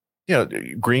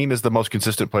Green is the most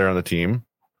consistent player on the team.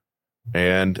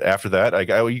 And after that,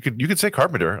 you could say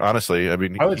Carpenter. Honestly, I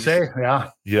mean, I would say,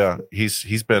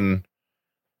 he's been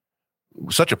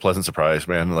such a pleasant surprise,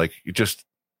 man. Like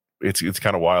it's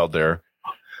kind of wild there.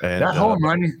 And that home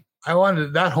run,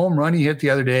 that home run he hit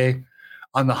the other day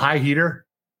on the high heater.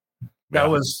 That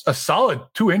was a solid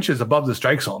 2 inches above the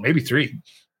strike zone, maybe 3.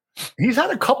 He's had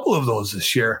a couple of those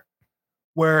this year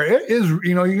where it is,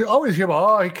 you always hear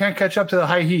about, he can't catch up to the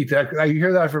high heat. I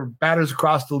hear that for batters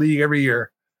across the league every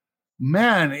year.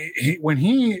 Man, when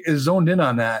he is zoned in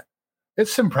on that,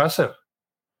 it's impressive.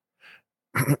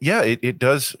 Yeah, it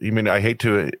does. I mean, I hate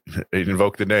to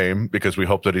invoke the name because we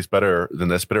hope that he's better than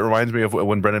this, but it reminds me of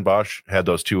when Brendan Bosch had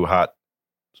those 2 hot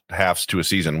halves to a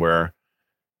season where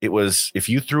it was, if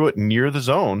you threw it near the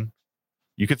zone,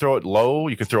 you could throw it low,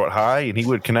 you could throw it high, and he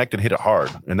would connect and hit it hard.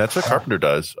 And that's what Carpenter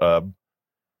does.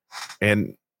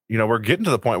 And, we're getting to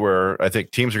the point where I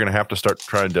think teams are going to have to start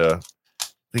trying to,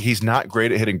 he's not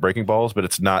great at hitting breaking balls, but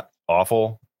it's not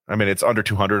awful. I mean, it's under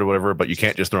 200 or whatever, but you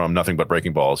can't just throw him nothing but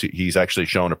breaking balls. He's actually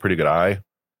shown a pretty good eye.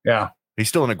 Yeah. He's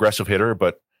still an aggressive hitter,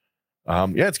 but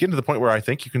it's getting to the point where I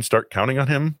think you can start counting on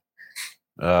him.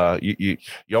 You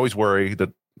always worry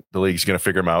that the league's going to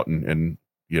figure him out and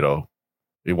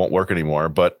it won't work anymore.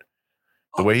 But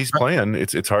the way he's playing,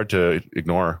 it's hard to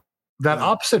ignore. That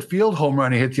opposite field home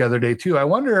run he hit the other day too. I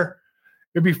wonder,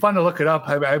 it'd be fun to look it up.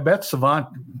 I bet Savant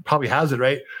probably has it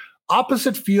right.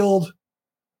 Opposite field,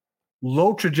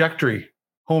 low trajectory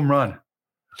home run.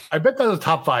 I bet that was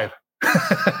top 5.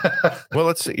 Well,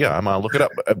 let's see. Yeah, I'm gonna look it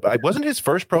up. Wasn't his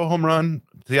first pro home run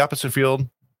to the opposite field?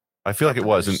 I feel like it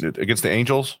was against the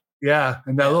Angels. Yeah,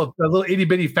 and that little itty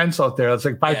bitty fence out there. That's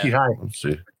like 5 feet high. Let's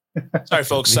see. Sorry,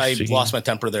 folks. I lost my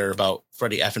temper there about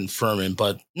Freddie effing Furman,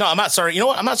 but no, I'm not sorry. You know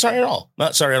what? I'm not sorry at all. I'm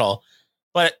not sorry at all.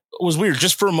 But it was weird.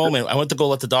 Just for a moment, I went to go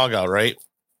let the dog out, right?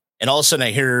 And all of a sudden,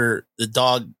 I hear the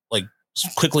dog like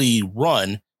quickly run,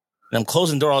 and I'm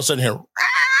closing the door. All of a sudden,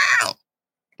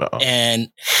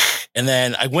 and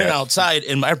then I went outside,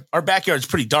 and our backyard is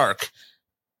pretty dark,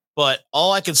 but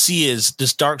all I could see is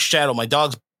this dark shadow. My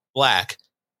dog's black,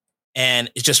 and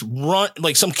it just run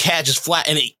like some cat just flat,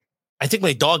 and I think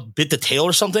my dog bit the tail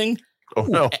or something. Oh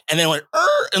no! Mm. And then went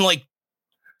and like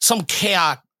some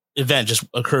chaos event just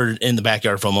occurred in the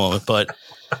backyard for a moment. But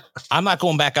I'm not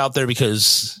going back out there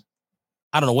because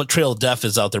I don't know what trail of death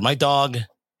is out there. My dog,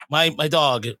 my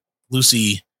dog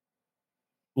Lucy,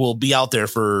 will be out there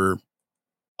for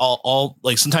all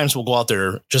like sometimes we'll go out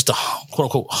there just to quote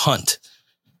unquote hunt.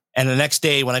 And the next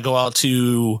day when I go out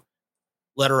to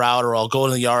let her out, or I'll go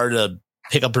in the yard to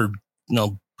pick up her,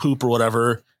 poop or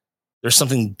whatever, there's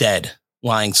something dead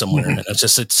lying somewhere. And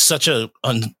it's such a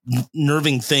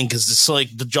unnerving thing. Cause it's like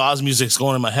the Jaws music's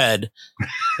going in my head,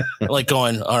 like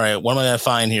going, all right, what am I going to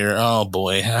find here? Oh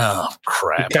boy. Oh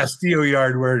crap. The Castillo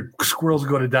yard where squirrels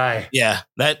go to die. Yeah.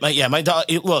 My dog,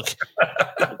 look,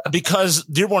 because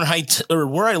Dearborn Heights, or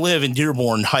where I live in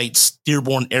Dearborn Heights,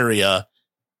 Dearborn area,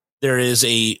 there is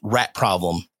a rat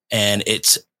problem and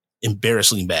it's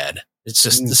embarrassingly bad. It's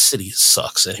just the city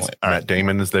sucks. Anyway, Matt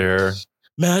Damon is there.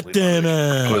 Matt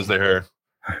Damon was there.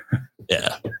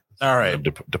 Yeah. All right.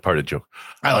 Departed joke.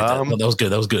 I like that. That was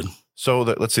good. That was good. So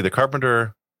let's see. The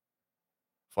Carpenter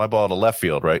fly ball to left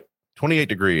field, right? 28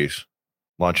 degrees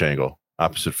launch angle,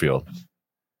 opposite field.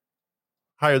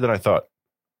 higher than I thought.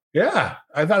 Yeah,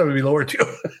 I thought it would be lower too.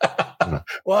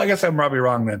 Well, I guess I'm probably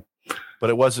wrong then. But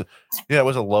it was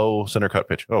a low center cut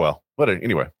pitch. Oh well. But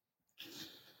anyway.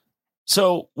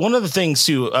 So one of the things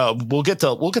too, we'll get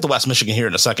to West Michigan here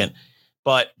in a second,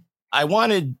 but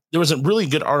there was a really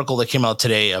good article that came out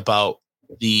today about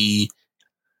the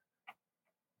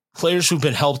players who've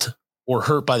been helped or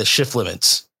hurt by the shift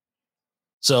limits.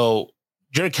 So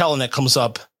Jared Kelenic comes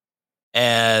up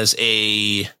as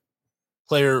a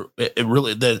player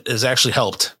that has actually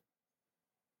helped.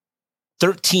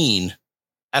 13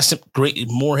 great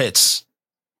more hits,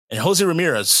 and Jose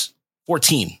Ramirez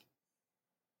 14.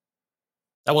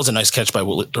 That was a nice catch by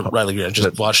Riley Green. I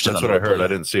just watched it. That's what I heard. I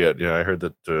didn't see it. Yeah, I heard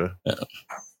that.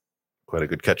 Quite a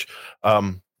good catch.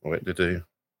 Wait, did they?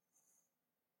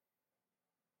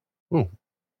 Ooh,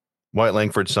 Wyatt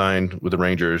Langford signed with the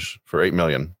Rangers for $8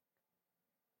 million.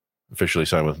 Officially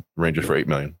signed with Rangers for $8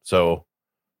 million. So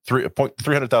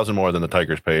 $300,000 more than the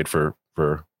Tigers paid for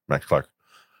Max Clark.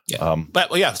 Yeah.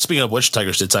 But speaking of which,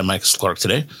 Tigers did sign Max Clark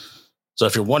today. So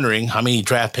if you're wondering how many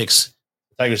draft picks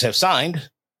the Tigers have signed,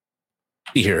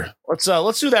 be here.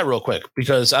 Let's do that real quick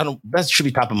because that should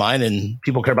be top of mind and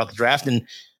people care about the draft. And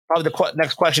probably the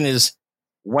next question is,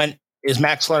 when is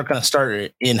Max Clark going to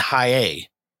start in high A?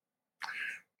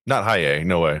 Not high A,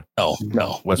 no way.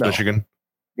 No. West Michigan?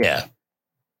 Yeah.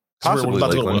 Possibly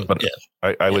Lakeland, but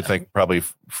yeah. I would think probably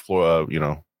Florida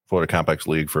Complex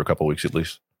League for a couple of weeks at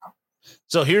least.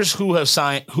 So here's who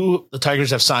the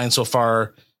Tigers have signed so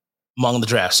far among the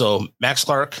draft. So Max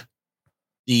Clark,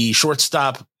 the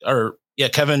shortstop,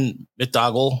 Kevin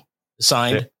McDougall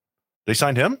signed. They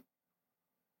signed him?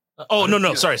 Oh,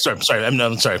 no. Sorry. I'm sorry.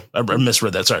 I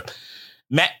misread that. Sorry.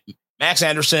 Max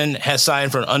Anderson has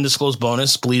signed for an undisclosed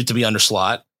bonus, believed to be under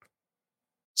slot.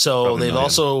 So probably they've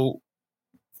also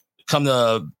come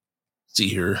to see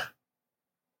here.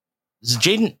 Is it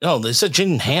Jaden? No, they said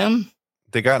Jaden Ham.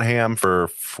 They got Ham for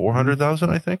 $400,000,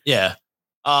 I think. Yeah.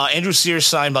 Andrew Sears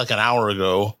signed like an hour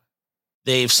ago.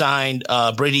 They've signed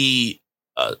Brady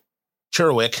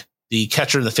Cherowick, the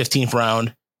catcher in the 15th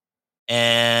round,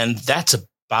 and that's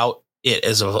about it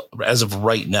as of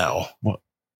right now. Well,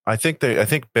 I think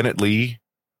Bennett Lee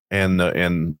and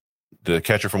the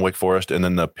catcher from Wake Forest, and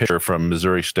then the pitcher from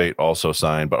Missouri State also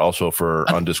signed, but also for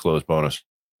undisclosed bonus.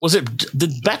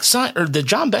 Did Beck sign or did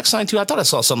John Beck sign too? I thought I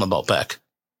saw something about Beck.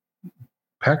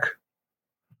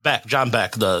 John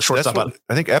Beck, the shortstop.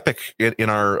 I think Epic in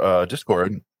our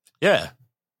Discord. Yeah.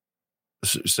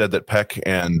 Said that Peck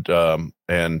and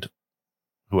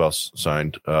who else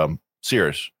signed?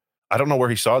 Sears. I don't know where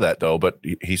he saw that though, but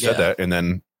he said that, and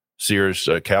then Sears,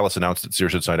 Callis announced that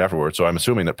Sears had signed afterwards. So I'm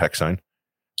assuming that Peck signed.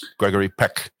 Gregory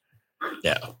Peck.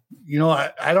 Yeah.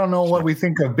 I don't know what we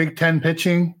think of Big Ten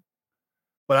pitching,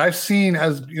 but I've seen,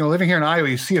 as living here in Iowa,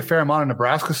 you see a fair amount of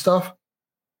Nebraska stuff.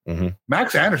 Mm-hmm.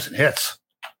 Max Anderson hits.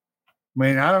 I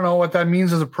mean, I don't know what that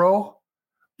means as a pro,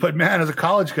 but man, as a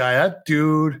college guy, that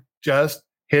dude just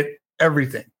hit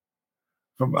everything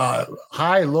from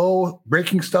high, low,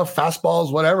 breaking stuff,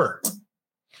 fastballs, whatever.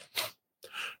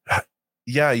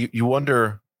 Yeah, you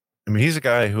wonder. I mean, he's a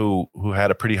guy who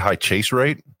had a pretty high chase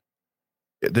rate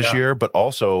this year, but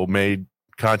also made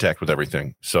contact with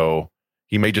everything. So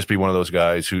he may just be one of those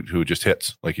guys who just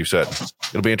hits, like you said.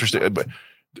 It'll be interesting. But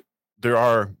there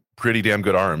are pretty damn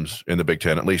good arms in the Big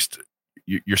Ten. At least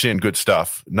you're seeing good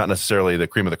stuff. Not necessarily the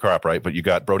cream of the crop, right? But you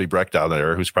got Brody Brecht down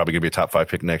there, who's probably going to be a top 5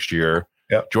 pick next year.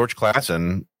 Yep. George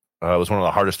Klassen was one of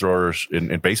the hardest throwers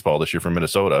in baseball this year from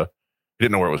Minnesota. He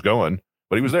didn't know where it was going,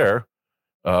 but he was there.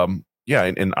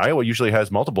 And Iowa usually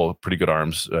has multiple pretty good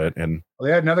arms. They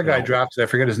had another guy drafted. I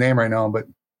forget his name right now, but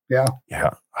yeah.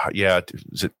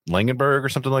 Is it Langenberg or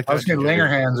something like that? I was thinking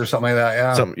Langerhans or something like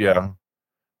that. Yeah.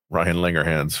 Ryan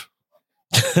Langerhans.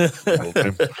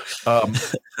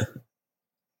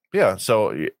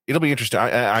 So it'll be interesting.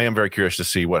 I am very curious to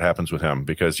see what happens with him,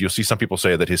 because you'll see some people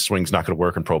say that his swing's not going to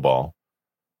work in pro ball.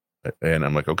 And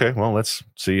I'm like, okay, well, let's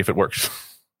see if it works.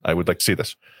 I would like to see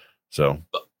this. So,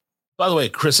 by the way,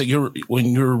 Chris, when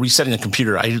you're resetting the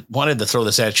computer, I wanted to throw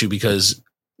this at you because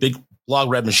Big Blog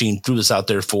Red Machine threw this out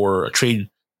there for a trade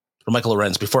for Michael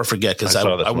Lorenz. Before I forget, because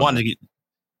I wanted to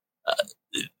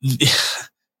get.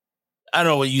 I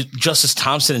don't know, Justice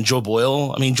Thompson and Joe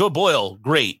Boyle. I mean, Joe Boyle,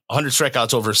 great, 100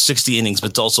 strikeouts over 60 innings,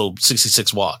 but also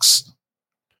 66 walks.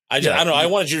 I don't know. I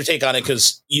wanted your take on it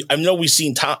because I know we've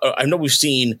seen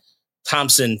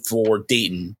Thompson for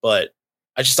Dayton, but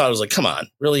I just thought it was like, come on,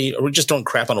 really? Are we just throwing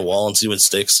crap on a wall and see what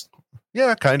sticks?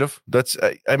 Yeah, kind of. That's.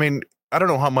 I mean, I don't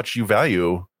know how much you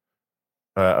value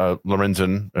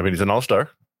Lorenzen. I mean, he's an all-star,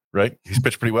 right? He's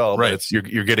pitched pretty well, right? But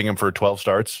you're getting him for 12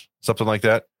 starts, something like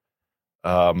that.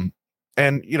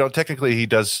 And, technically he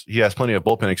has plenty of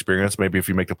bullpen experience. Maybe if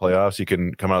you make the playoffs, he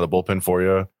can come out of the bullpen for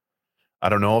you. I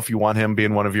don't know if you want him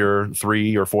being one of your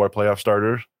 3 or 4 playoff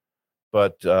starters,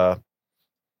 but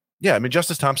yeah, I mean,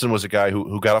 Justice Thompson was a guy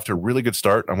who got off to a really good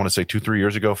start. I want to say 2-3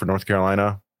 years ago for North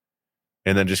Carolina,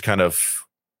 and then just kind of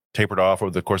tapered off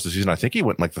over the course of the season. I think he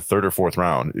went like the 3rd or 4th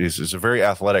round. He's a very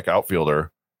athletic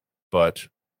outfielder, but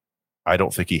I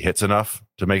don't think he hits enough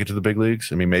to make it to the big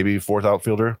leagues. I mean, maybe 4th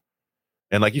outfielder.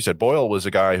 And like you said, Boyle was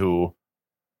a guy who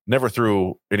never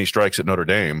threw any strikes at Notre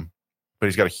Dame, but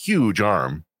he's got a huge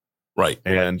arm. Right.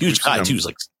 And huge guy, too. He's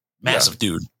like massive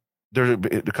dude. There's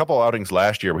a couple outings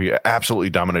last year where he absolutely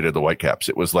dominated the Whitecaps.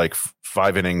 It was like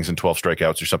 5 innings and 12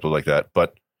 strikeouts or something like that.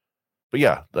 But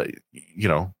yeah,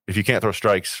 if you can't throw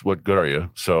strikes, what good are you?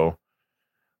 So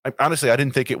honestly, I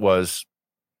didn't think it was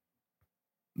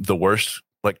the worst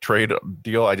trade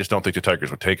deal. I just don't think the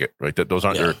Tigers would take it, right? That those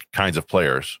aren't their kinds of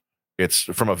players. It's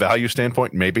from a value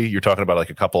standpoint. Maybe you're talking about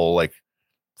a couple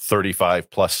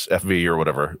 35 plus FV or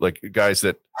whatever, guys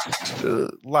that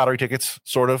lottery tickets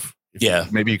sort of.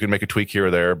 Maybe you can make a tweak here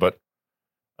or there, but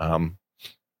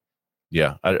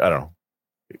yeah, I don't know.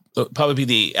 It'll probably be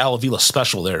the Al Avila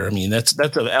special there. I mean, that's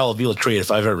an Al Avila trade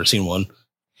if I've ever seen one.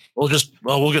 We'll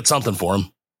get something for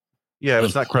him. Yeah,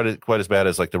 it's not quite as bad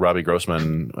as the Robbie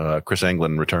Grossman, Chris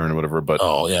Anglin return or whatever. But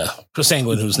Chris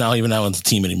Anglin, who's not on the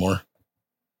team anymore.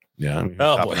 Yeah,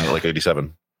 I mean,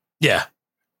 87. Yeah,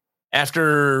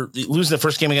 after losing the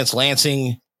first game against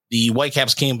Lansing, the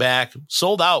Whitecaps came back,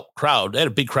 sold out crowd. They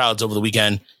had big crowds over the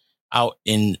weekend out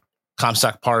in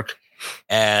Comstock Park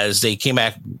as they came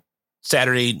back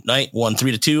Saturday night, won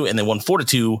 3-2, and then won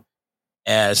 4-2.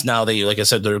 As now they, like I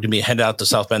said, they're going to be headed out to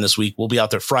South Bend this week. We'll be out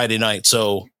there Friday night.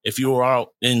 So if you are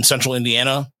out in Central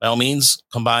Indiana, by all means,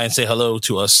 come by and say hello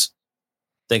to us.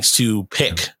 Thanks to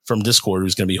Pick from Discord,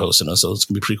 who's going to be hosting us. So it's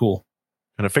going to be pretty cool.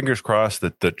 And fingers crossed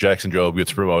that Jackson Jobe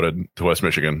gets promoted to West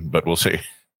Michigan, but we'll see.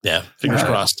 Yeah, fingers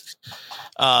crossed.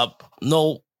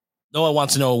 Noah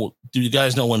wants to know, do you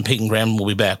guys know when Peyton Graham will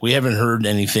be back? We haven't heard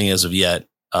anything as of yet.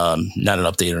 Not an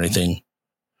update or anything.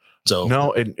 So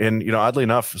no, and oddly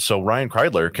enough, so Ryan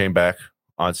Kreidler came back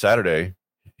on Saturday.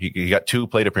 He got 2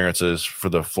 plate appearances for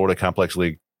the Florida Complex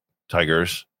League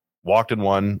Tigers. Walked in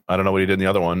one. I don't know what he did in the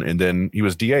other one, and then he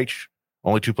was DH.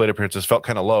 Only 2 plate appearances. Felt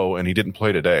kind of low, and he didn't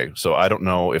play today. So I don't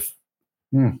know if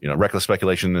reckless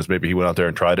speculation is maybe he went out there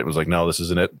and tried it and was like, no, this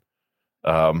isn't it.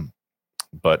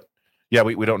 But yeah,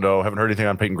 we don't know. Haven't heard anything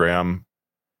on Peyton Graham.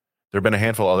 There have been a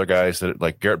handful of other guys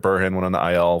that Garrett Burhan went on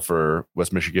the IL for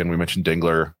West Michigan. We mentioned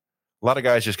Dingler. A lot of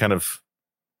guys just kind of,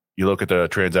 you look at the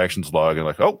transactions log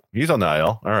and oh, he's on the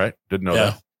IL. All right. Didn't know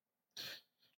that.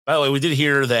 By the way, we did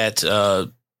hear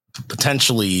that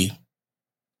potentially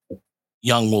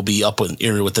Young will be up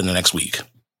within the next week.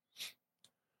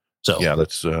 So yeah,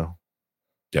 that's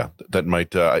that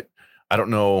might. I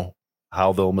don't know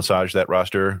how they'll massage that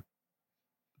roster.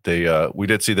 We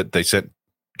did see that they sent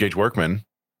Gage Workman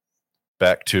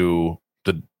back to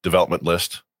the development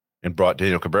list and brought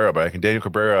Daniel Cabrera back, and Daniel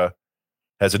Cabrera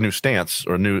has a new stance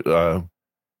or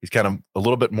he's kind of a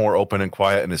little bit more open and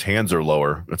quiet, and his hands are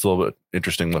lower. It's a little bit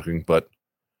interesting looking, but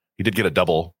he did get a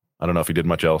double. I don't know if he did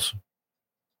much else.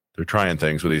 They're trying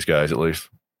things with these guys, at least.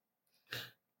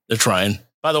 They're trying.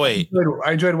 By the way,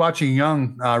 I enjoyed watching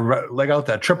Young leg out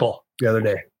that triple the other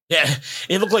day. Yeah,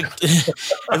 it looked like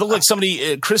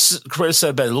somebody. Chris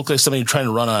said, "But it looked like somebody trying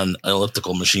to run on an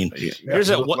elliptical machine." Yeah, here's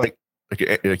like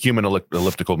a human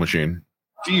elliptical machine.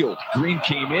 Field Green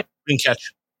came in. Green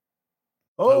catch.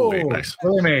 Oh, nice.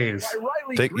 Willie Mays.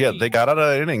 They got out of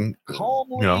that inning.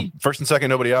 First and second,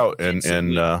 nobody out,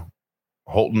 and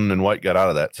Holton and White got out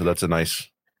of that. So that's a nice,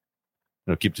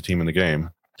 keep the team in the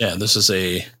game. Yeah, this is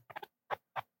a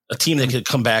team that could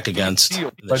come back against.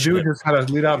 Badu just had a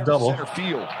leadoff double. Center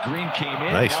field. Green came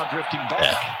in. Nice. Now drifting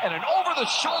back. And an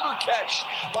over-the-shoulder catch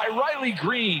by Riley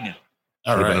Green.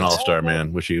 All right. Been an all-star,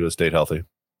 man. Wish he would have stayed healthy.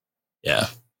 Yeah.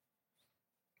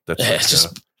 That's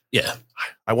yeah.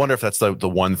 I wonder if that's the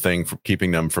one thing for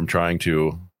keeping them from trying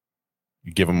to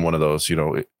give him one of those,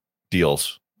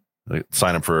 deals.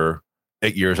 Sign him for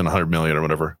 8 years and $100 million or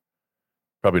whatever.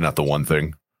 Probably not the one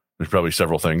thing. There's probably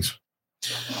several things.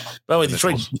 By the way,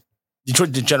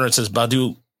 Detroit Degenerate says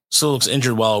Badu still looks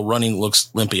injured while running looks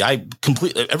limpy.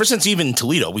 Ever since even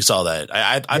Toledo, we saw that.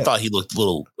 I thought he looked a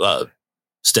little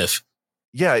stiff.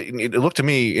 Yeah, it looked to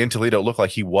me in Toledo, it looked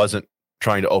like he wasn't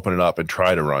trying to open it up and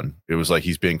try to run. It was like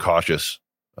he's being cautious,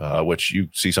 which you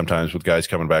see sometimes with guys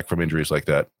coming back from injuries like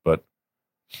that. But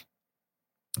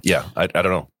yeah, I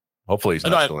don't know. Hopefully he's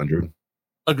not still injured.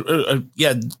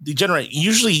 Yeah, Degenerate.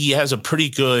 Usually he has a pretty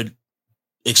good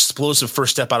explosive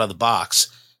first step out of the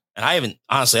box. And I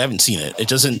haven't seen it. It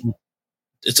doesn't.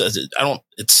 It's something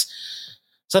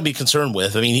to be concerned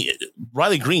with. I mean,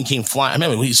 Riley Green came flying. I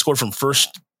mean, he scored from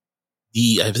first.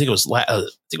 I think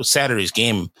it was Saturday's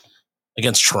game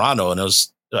against Toronto, and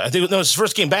I think it was his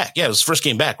first game back. Yeah, it was his first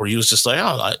game back where he was just like,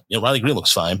 Riley Green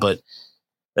looks fine, but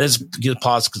that is a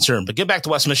pause of concern. But get back to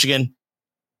West Michigan.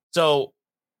 So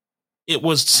it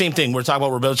was the same thing. We're talking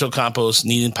about Roberto Campos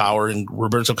needing power, and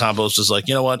Roberto Campos was like,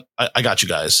 you know what? I got you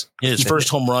guys. His first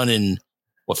home run in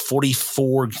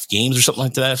 44 games or something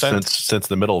like that effect? Since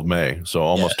the middle of May, so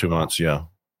almost 2 months, yeah.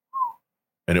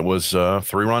 And it was a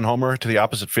 3-run homer to the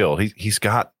opposite field. He's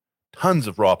got tons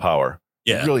of raw power.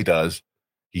 Yeah. He really does.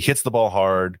 He hits the ball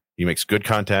hard. He makes good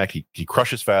contact. He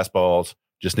crushes fastballs.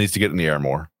 Just needs to get in the air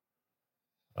more.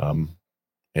 And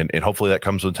hopefully that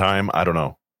comes with time. I don't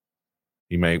know.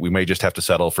 We may just have to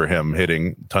settle for him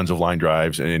hitting tons of line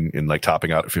drives and like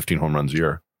topping out at 15 home runs a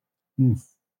year.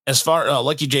 As far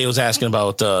Lucky J was asking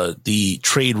about the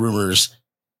trade rumors,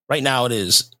 right now it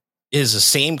is the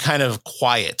same kind of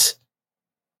quiet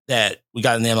that we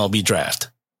got in the MLB draft.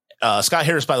 Scott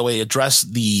Harris, by the way,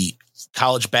 addressed the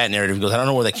college bat narrative. He goes, I don't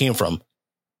know where that came from.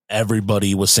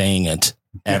 Everybody was saying it.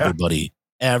 Everybody.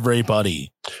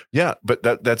 Yeah, but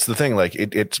that's the thing. Like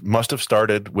it must have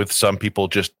started with some people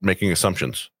just making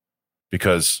assumptions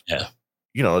because,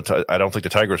 I don't think the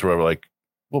Tigers were ever like,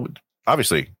 well,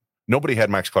 obviously nobody had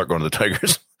Max Clark going to the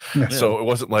Tigers. So it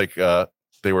wasn't like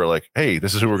they were like, hey,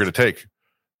 this is who we're going to take.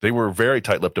 They were very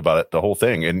tight-lipped about it, the whole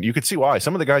thing. And you could see why.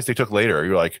 Some of the guys they took later,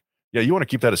 you're like, yeah, you want to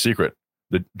keep that a secret.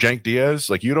 The Jank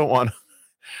Diaz, like you don't want,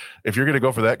 if you're going to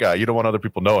go for that guy, you don't want other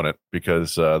people knowing it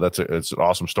because it's an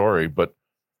awesome story. But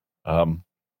I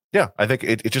think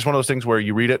it's just one of those things where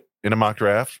you read it in a mock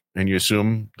draft and you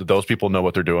assume that those people know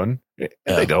what they're doing. And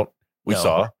they don't. We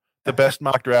saw the best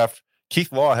mock draft.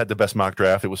 Keith Law had the best mock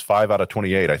draft. It was 5 out of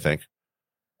 28, I think.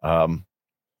 You're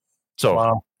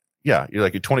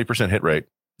like a 20% hit rate.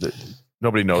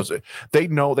 Nobody knows it. They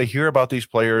hear about these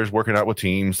players working out with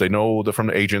teams. They know from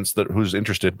the agents who's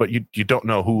interested, but you don't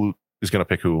know who is going to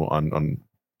pick who on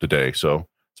the day. So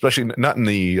especially not in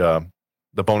the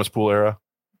bonus pool era.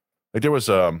 Like there was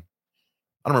I don't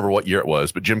remember what year it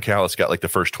was, but Jim Callis got like the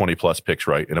first 20 plus picks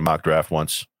right in a mock draft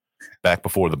once back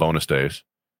before the bonus days.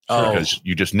 Because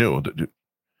you just knew that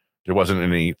there wasn't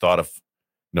any thought of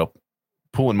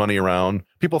pulling money around.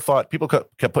 People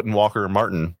kept putting Walker and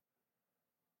Martin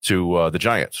to the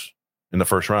Giants in the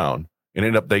first round, and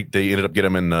they ended up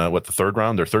getting him in the third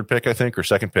round, their third pick, I think, or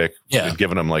second pick, and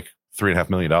giving them like $3.5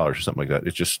 million or something like that.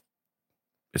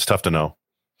 It's tough to know.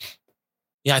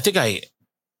 Yeah, I think I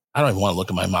don't even want to look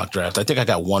at my mock draft. I think I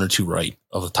got 1 or 2 right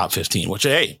of the top 15, which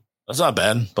hey, that's not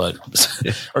bad, but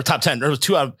or top 10 or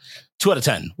 2 out of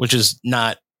 10, which is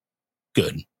not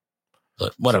good,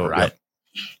 but whatever. So,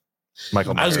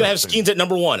 Michael Myers, I was gonna have Skeens at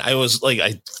number 1. I was like,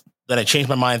 then I changed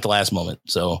my mind at the last moment.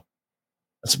 So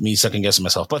that's me second guessing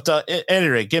myself. But at any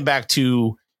rate, getting back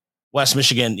to West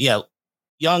Michigan. Yeah.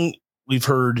 Young, we've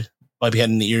heard might be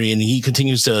heading to Erie, and he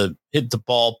continues to hit the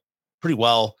ball pretty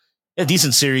well. A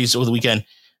decent series over the weekend,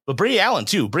 but Brady Allen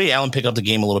too. Brady Allen picked up the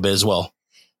game a little bit as well.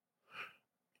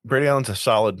 Brady Allen's a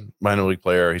solid minor league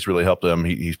player. He's really helped them.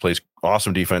 He plays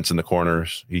awesome defense in the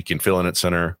corners. He can fill in at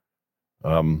center.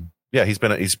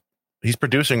 He's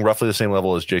producing roughly the same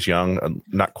level as Jace Young,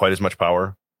 not quite as much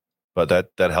power, but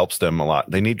that helps them a lot.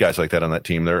 They need guys like that on that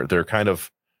team. They're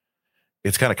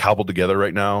it's kind of cobbled together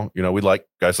right now. We like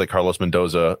guys like Carlos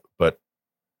Mendoza, but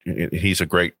he's a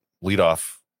great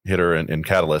leadoff hitter and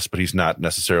catalyst, but he's not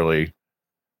necessarily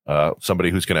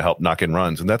somebody who's going to help knock in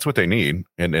runs. And that's what they need.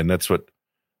 And that's what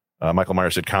Michael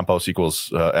Myers said, Campos equals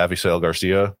Avisail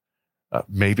Garcia.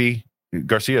 Maybe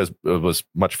Garcia was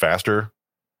much faster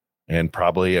and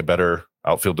probably a better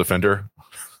outfield defender.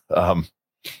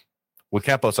 With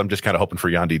Campos, I'm just kind of hoping for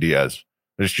Yandy Diaz.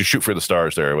 Just shoot for the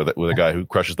stars there with a guy who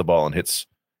crushes the ball and hits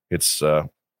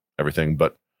everything.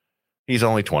 But he's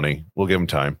only 20. We'll give him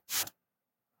time.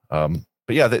 But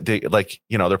yeah,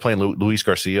 they're playing Luis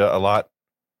Garcia a lot.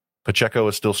 Pacheco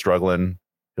is still struggling.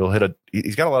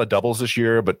 He's got a lot of doubles this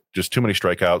year, but just too many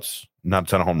strikeouts, not a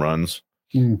ton of home runs.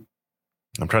 I'm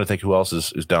trying to think who else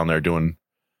is down there doing.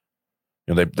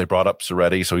 They brought up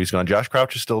Soretti, so he's gone. Josh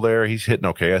Crouch is still there. He's hitting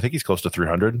okay. I think he's close to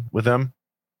 300 with them.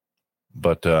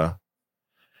 But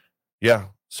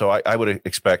so I would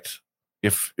expect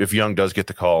if Young does get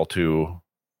the call to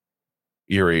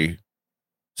Erie,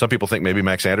 some people think maybe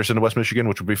Max Anderson to West Michigan,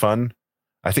 which would be fun.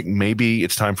 I think maybe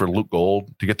it's time for Luke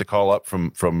Gold to get the call up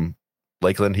from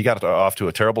Lakeland. He got off to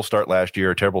a terrible start last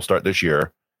year, a terrible start this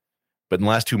year. But in the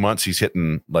last 2 months, he's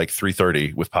hitting like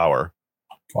 330 with power.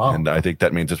 Wow. And I think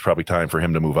that means it's probably time for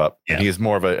him to move up. Yeah. And he is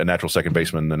more of a natural second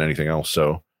baseman than anything else.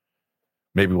 So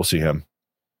maybe we'll see him.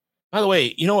 By the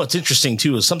way, you know what's interesting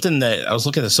too is something that I was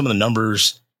looking at some of the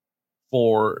numbers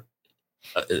for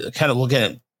kind of looking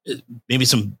at maybe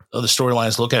some other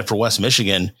storylines to look at for West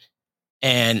Michigan,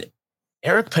 and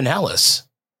Eric Pinellas,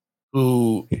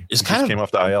 who is kind of came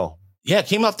off the IL. Yeah,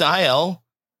 came off the IL.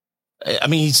 I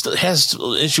mean, he still has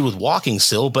an issue with walking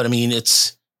still, but I mean,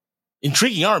 it's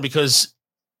intriguing arm because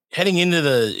heading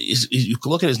into you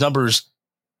can look at his numbers,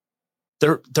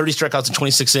 30 strikeouts in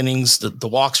 26 innings. The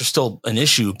walks are still an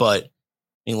issue, but I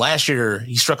mean, last year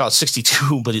he struck out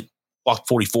 62, but it walked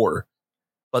 44.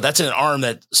 But that's an arm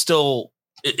that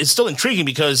it's still intriguing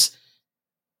because,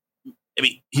 I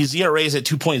mean, his ERA is at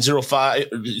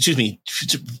 2.05, excuse me,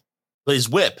 but his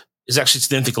whip is actually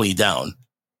significantly down.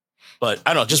 But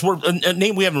I don't know, just a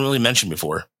name we haven't really mentioned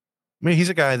before. I mean, he's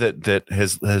a guy that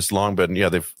has long been,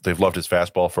 they've loved his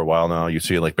fastball for a while now. You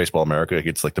see, like Baseball America,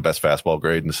 it's like the best fastball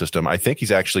grade in the system. I think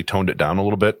he's actually toned it down a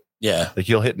little bit. Yeah. Like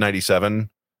he'll hit 97,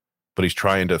 but he's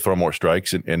trying to throw more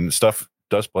strikes and stuff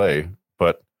does play.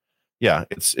 But yeah,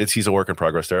 he's a work in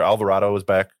progress there. Alvarado is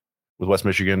back with West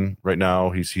Michigan right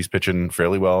now. He's pitching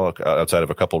fairly well outside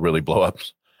of a couple really blow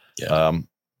ups. Yeah.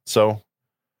 So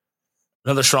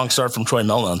another strong start from Troy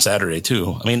Melton on Saturday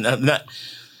too. I mean,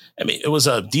 it was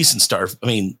a decent start. I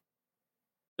mean,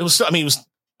 it was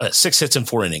 6 hits in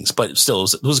 4 innings, but still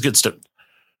it was a good start.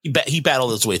 He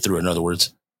battled his way through it, in other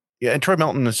words. Yeah. And Troy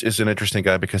Melton is an interesting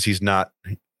guy because he's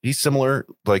similar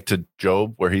like to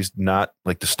Job, where he's not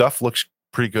like the stuff looks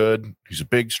pretty good. He's a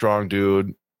big, strong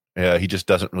dude. He just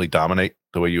doesn't really dominate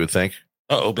the way you would think.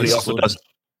 But he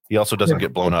also doesn't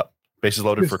get blown up. Bases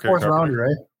loaded for fourth rounder,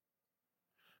 right?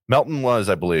 Melton was,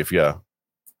 I believe, yeah.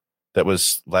 That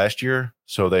was last year.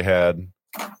 So they had,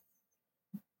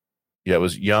 it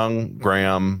was Young,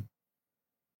 Graham,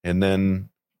 and then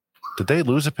did they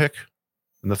lose a pick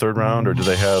in the 3rd round, or did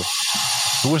they have?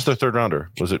 Who was their 3rd rounder?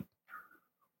 Was it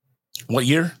what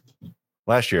year?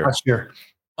 Last year. Last year.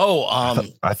 Oh,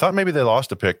 I thought maybe they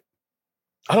lost a pick.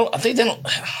 I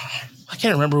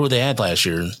can't remember who they had last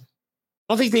year.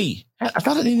 I thought they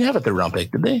didn't have a 3rd round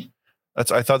pick, did they?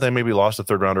 I thought they maybe lost a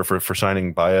 3rd rounder for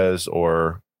signing Baez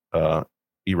or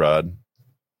Erod.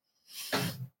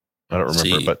 I don't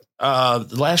remember,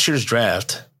 but last year's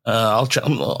draft. I'll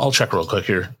check real quick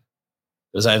here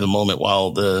because I have a moment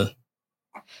while they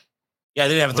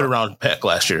didn't have a 3rd round pick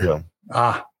last year.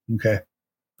 Yeah. Okay.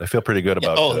 I feel pretty good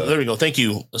about. There we go. Thank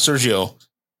you, Sergio.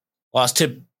 Lost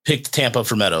picked Tampa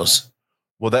for Meadows.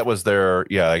 Well, that was their.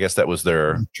 Yeah, I guess that was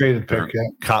their traded pick. Yeah.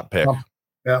 Comp pick.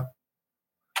 Yeah.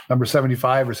 Number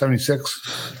 75 or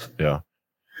 76. Yeah.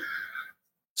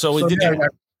 So we did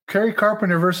Kerry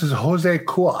Carpenter versus Jose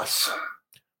Cuas.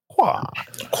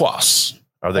 Cuas.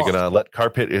 Are they going to let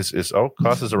Carpet Cuas is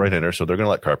a right-hander, so they're going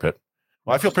to let Carpet.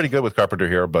 Well, I feel pretty good with Carpenter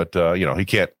here, but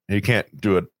he can't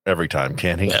do it every time,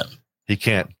 can he? Yeah. He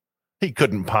can't. He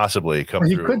couldn't possibly come.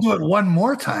 He through. could do it one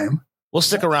more time. We'll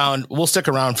stick around. We'll stick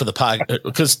around for the pod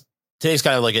because today's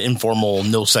kind of like an informal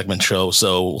no segment show.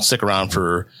 So we'll stick around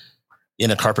for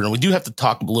Anna Carpenter. We do have to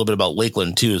talk a little bit about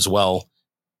Lakeland too, as well.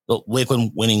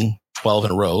 Lakeland winning 12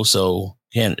 in a row, so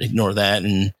can't ignore that,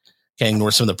 and can't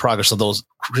ignore some of the progress of those.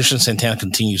 Christian Santana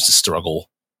continues to struggle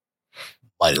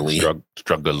mightily,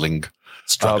 struggling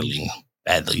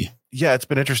badly. Yeah, it's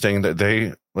been interesting that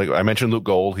they, like I mentioned, Luke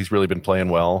Gold. He's really been playing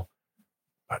well.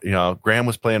 Graham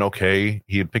was playing okay.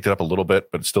 He had picked it up a little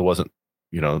bit, but it still wasn't,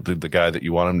 the guy that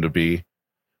you want him to be.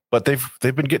 But they've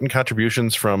been getting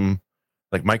contributions from,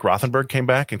 like Mike Rothenberg came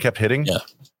back and kept hitting.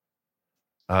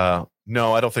 Yeah.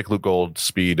 No, I don't think Luke Gold's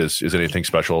speed is anything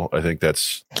special. I think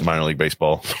that's minor league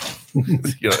baseball.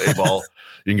 A ball,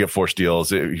 you can get 4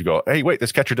 steals. You go, hey, wait,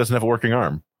 this catcher doesn't have a working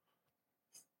arm.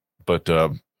 But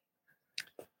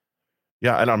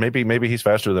yeah, I don't know. Maybe he's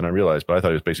faster than I realized, but I thought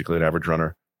he was basically an average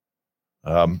runner.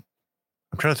 I'm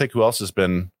trying to think who else has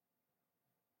been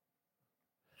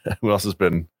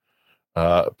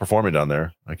performing down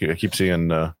there. I keep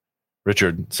seeing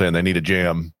Richard saying they need a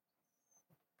jam.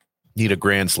 Need a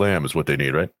grand slam is what they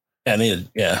need, right?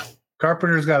 Yeah.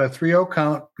 Carpenter's got a 3-0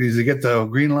 count. Does he get the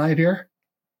green light here?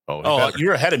 Oh,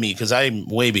 you're ahead of me because I'm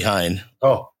way behind.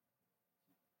 Oh,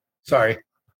 sorry.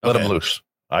 Let him loose.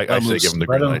 I say give him the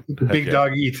green light. The big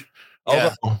dog eat.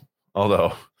 Yeah.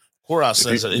 Although Horace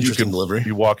has an interesting delivery.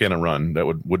 You walk in and run. That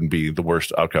wouldn't be the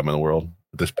worst outcome in the world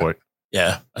at this point.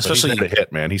 Yeah, especially he's there to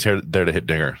hit, man. He's there to hit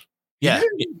dingers. Yeah.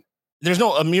 There's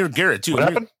no Amir Garrett too.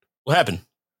 What happened?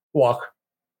 Walk.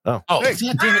 Oh, hey.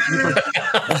 Yeah, damn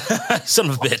it.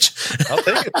 Son of a bitch. I'll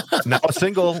take it. Now a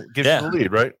single gives you the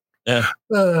lead, right? Yeah.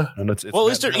 And it's Well, at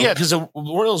least because the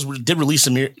Royals did release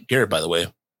Amir Garrett, by the way.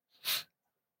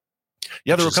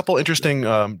 Yeah, there were a couple interesting.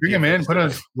 Bring him in, put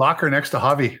a locker next to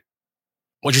Javi.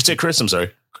 What'd you say, Chris? I'm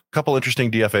sorry. A couple interesting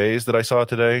DFAs that I saw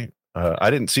today. I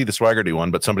didn't see the Swaggerty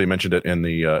one, but somebody mentioned it in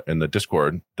the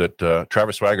Discord that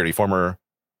Travis Swaggerty, former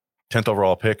 10th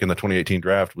overall pick in the 2018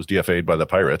 draft, was DFA'd by the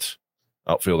Pirates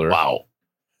outfielder. Wow.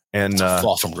 And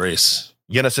fall from grace.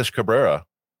 Genesis Cabrera,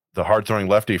 the hard throwing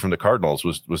lefty from the Cardinals,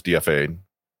 was DFA'd.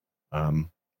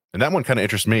 And that one kind of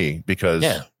interests me because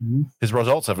his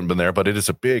results haven't been there, but it is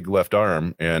a big left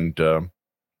arm. And I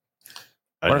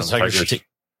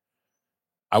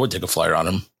would take a flyer on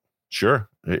him. Sure.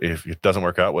 If it doesn't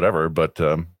work out, whatever. But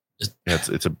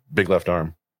it's a big left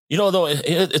arm. You know, though,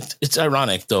 it's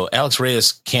ironic, though. Alex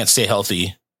Reyes can't stay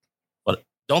healthy. But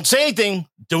don't say anything.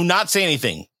 Do not say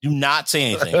anything. Do not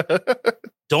say anything.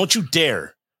 Don't you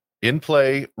dare. In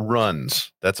play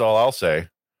runs. That's all I'll say.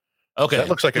 Okay. That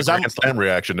looks like a grand slam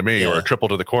reaction to me, or a triple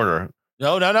to the corner.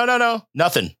 No.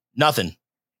 Nothing.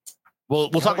 We'll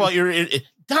talk about your.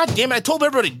 God damn it. I told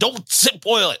everybody, don't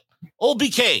spoil it. Old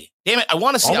BK. Damn it. I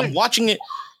want to see. I'm watching it.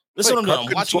 This is what I'm doing.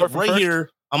 I'm watching it right here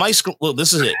on my screen. Well,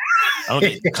 this is it. I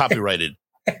don't get copyrighted.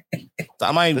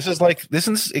 This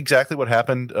is exactly what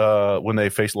happened when they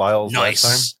faced Lyles last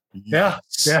time. Yeah,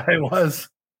 it was.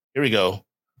 Here we go.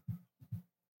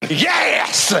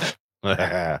 Yes.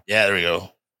 Yeah, there we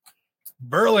go.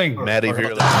 Burling. Matty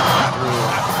Vierling.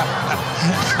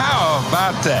 How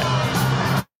about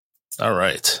that? All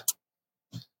right.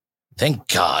 Thank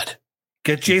God.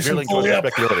 Get Jason Foley up.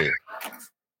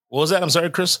 What was that? I'm sorry,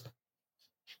 Chris.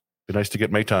 Be nice to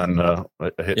get Maton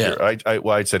a hit here.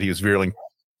 I said he was veering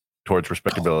towards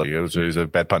respectability. It was a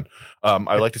bad pun.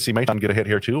 I'd like to see Maton get a hit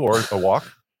here too, or a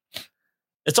walk.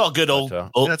 It's all good.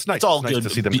 It's nice. It's all good to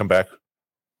see them come back.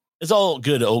 It's all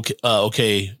good.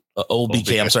 Okay. Old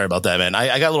BK. I'm sorry about that, man.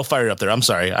 I got a little fired up there. I'm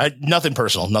sorry. Nothing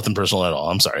personal at all.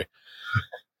 I'm sorry.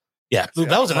 Yeah,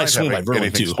 that was a nice swing by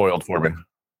Verlander too. Spoiled for me.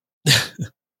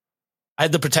 I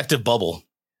had the protective bubble.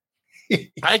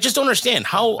 I just don't understand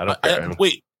how. I don't care.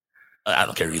 Wait, I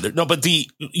don't care either. No, but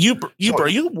are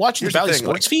you watching the Valley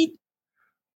Sports feed?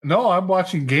 No, I'm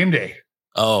watching Game Day.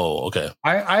 Oh, okay.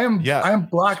 I am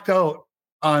blocked out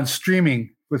on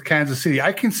streaming with Kansas City.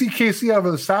 I can see KC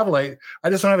over the satellite. I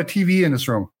just don't have a TV in this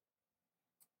room.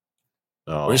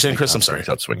 Oh, what are you saying, Chris? I'm sorry.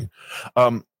 Out swinging.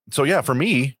 So yeah, for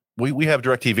me, we have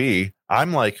DirecTV.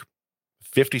 I'm like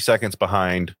 50 seconds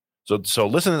behind. So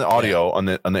listening to the audio on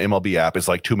the MLB app is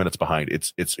like 2 minutes behind.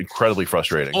 It's incredibly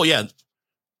frustrating. Oh yeah.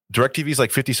 DirecTV is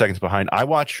like 50 seconds behind. I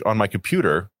watch on my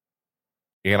computer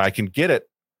and I can get it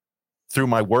through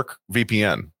my work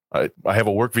VPN. I have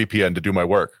a work VPN to do my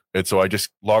work. And so I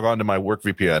just log on to my work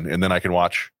VPN and then I can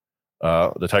watch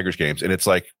the Tigers games. And it's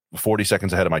like 40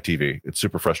 seconds ahead of my TV. It's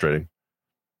super frustrating.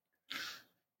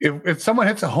 If someone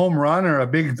hits a home run or a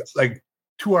big, like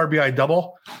 2 RBI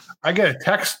double, I get a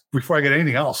text before I get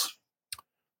anything else.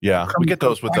 Yeah, we get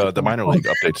those with the minor league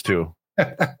updates too,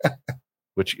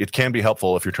 which it can be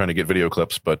helpful if you're trying to get video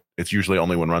clips, but it's usually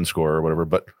only when runs score or whatever.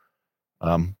 But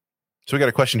so we got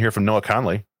a question here from Noah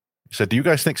Conley. He said, do you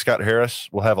guys think Scott Harris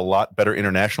will have a lot better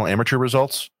international amateur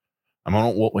results? He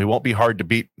won't be hard to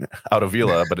beat out of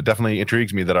Vila, but it definitely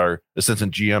intrigues me that our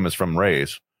assistant GM is from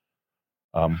Rays.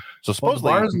 So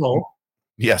supposedly, the bar is low.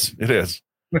 Yes, it is.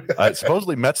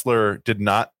 Supposedly Metzler did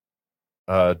not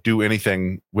do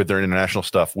anything with their international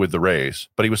stuff with the Rays,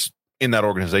 but he was in that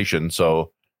organization.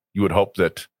 So you would hope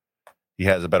that he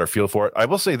has a better feel for it. I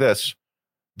will say this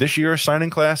year's signing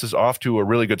class is off to a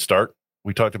really good start.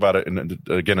 We talked about it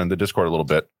again in the Discord a little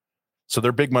bit. So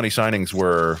their big money signings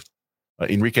were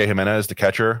Enrique Jimenez, the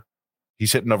catcher.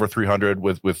 He's hitting over 300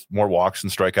 with more walks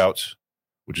and strikeouts,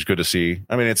 which is good to see.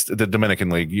 I mean, it's the Dominican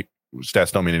League.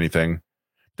 Stats don't mean anything.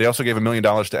 They also gave $1 million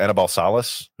to Anibal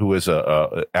Salas, who is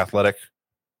a athletic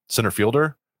center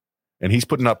fielder, and he's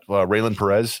putting up Raylan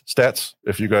Perez stats.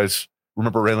 If you guys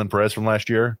remember Raylan Perez from last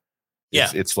year,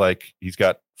 it's like he's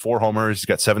got 4 homers, he's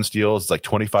got 7 steals, it's like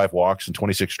 25 walks and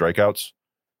 26 strikeouts.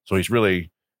 So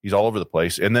he's all over the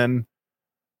place. And then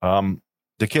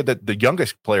the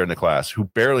youngest player in the class who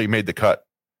barely made the cut,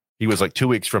 he was like 2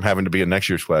 weeks from having to be in next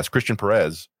year's class. Christian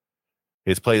Perez.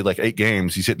 He's played like 8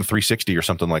 games. He's hitting 360 or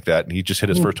something like that. And he just hit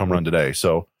his first home run today.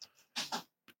 So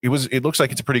it looks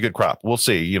like it's a pretty good crop. We'll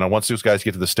see. Once those guys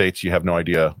get to the States, you have no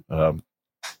idea.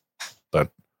 But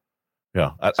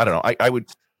yeah, I don't know. I would,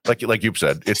 like you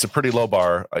said, it's a pretty low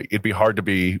bar. It'd be hard to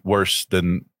be worse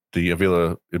than the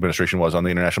Avila administration was on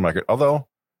the international market. Although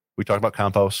we talked about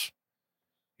Campos.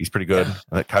 He's pretty good.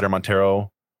 Yeah. Kaider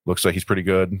Montero looks like he's pretty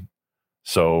good.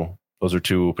 So those are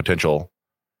 2 potential,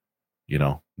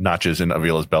 notches in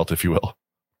Avila's belt, if you will,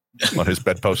 on his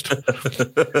bedpost.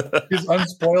 His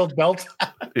unspoiled belt.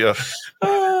 Yeah.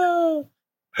 A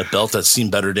belt that's seen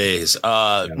better days.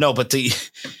 No, but the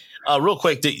real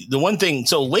quick, the one thing.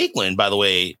 So Lakeland, by the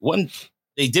way,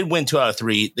 they did win 2 out of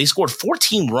 3. They scored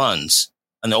 14 runs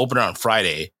on the opener on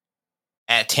Friday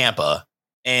at Tampa,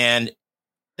 and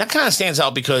that kind of stands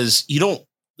out because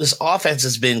this offense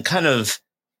has been kind of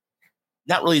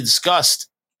not really discussed.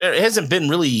 There hasn't been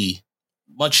really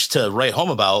much to write home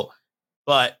about,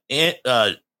 but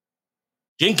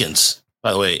Jenkins,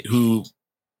 by the way, who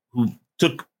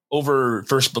took over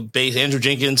first base, Andrew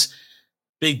Jenkins,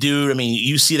 big dude. I mean,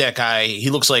 you see that guy. He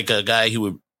looks like a guy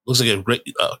who looks like a great,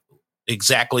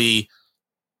 exactly.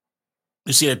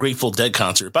 You see a Grateful Dead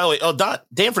concert. By the way,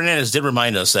 Dan Fernandez did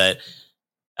remind us that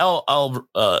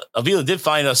Avila did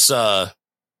find us Al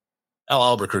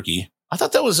Albuquerque. I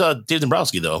thought that was Dave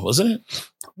Dombrowski, though, wasn't it?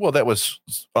 Well, that was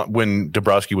when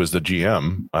Dombrowski was the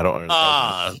GM. I don't.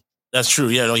 That's true.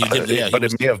 Yeah, no, you did. Yeah, but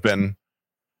it may have been.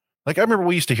 Like, I remember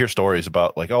we used to hear stories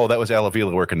about, like, oh, that was Al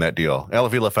Avila working that deal. Al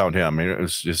Avila found him. I mean, it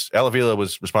was just Al Avila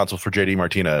was responsible for JD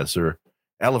Martinez, or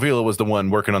Al Avila was the one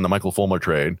working on the Michael Fulmer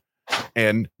trade.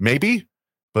 And maybe,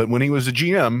 but when he was a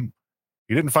GM,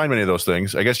 he didn't find many of those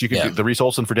things. I guess you could the Reese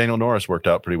Olson for Daniel Norris worked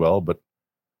out pretty well, but.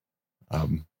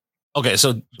 Okay,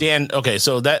 so Dan. Okay,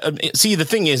 so that see, the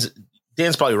thing is,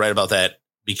 Dan's probably right about that,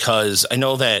 because I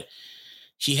know that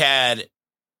he had,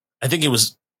 I think it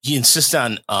was. He insisted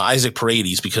on Isaac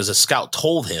Paredes because a scout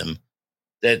told him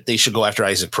that they should go after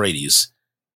Isaac Paredes.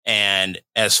 And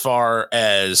as far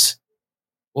as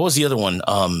what was the other one?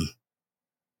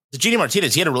 The JD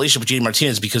Martinez, he had a relationship with JD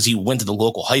Martinez because he went to the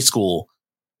local high school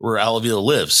where Al Avila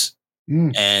lives,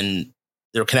 and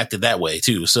they're connected that way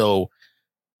too. So,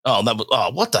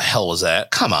 what the hell was that?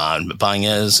 Come on,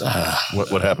 Banez.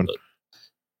 What happened?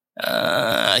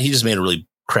 He just made a really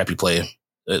crappy play.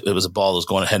 It was a ball that was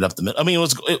going ahead up the middle. I mean,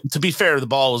 to be fair, the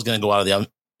ball was going to go out of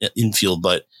the infield,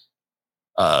 but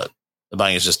the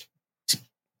buying is just,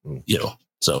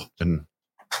 so. And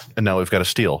now we've got a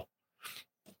steal.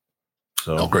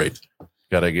 So great.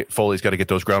 Foley's got to get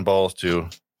those ground balls to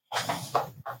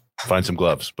find some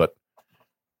gloves, but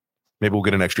maybe we'll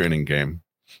get an extra inning game.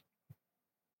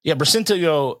 Yeah,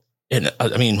 Bracinto, and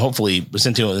I mean, hopefully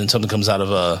Bracinto and something comes out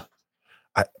of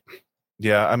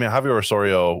Yeah, I mean, Javier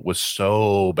Osorio was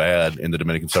so bad in the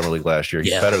Dominican Summer League last year.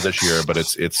 He's better this year, but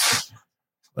it's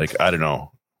like, I don't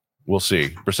know. We'll see.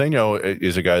 Briseño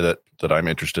is a guy that I'm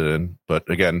interested in, but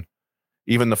again,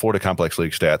 even the Florida Complex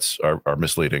League stats are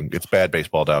misleading. It's bad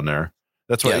baseball down there.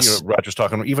 That's what Roger's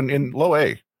talking about, even in low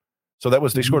A. So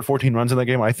they scored 14 runs in that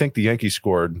game. I think the Yankees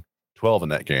scored 12 in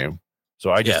that game.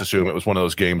 So I just assume it was one of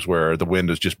those games where the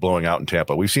wind is just blowing out in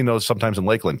Tampa. We've seen those sometimes in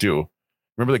Lakeland too.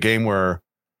 Remember the game where,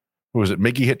 who was it?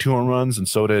 Mickey hit 2 home runs, and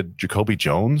so did Jacoby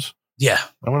Jones. Yeah,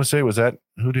 I want to say, was that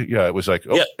who did? Yeah, it was like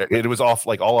it was off,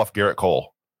 like all off Garrett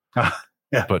Cole.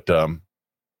 Yeah, but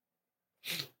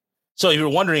so you were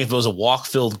wondering if it was a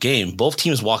walk-filled game. Both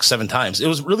teams walked 7 times. It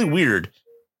was really weird.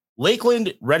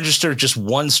 Lakeland registered just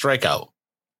one strikeout,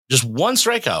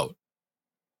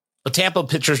 but Tampa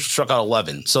pitchers struck out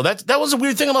 11. So that was a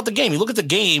weird thing about the game. You look at the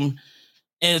game,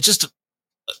 and it's just a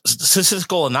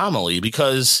statistical anomaly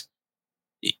because.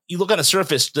 You look on the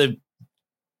surface,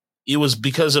 it was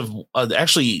because of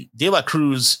actually De La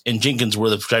Cruz and Jenkins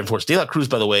were the driving force. De La Cruz,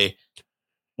 by the way,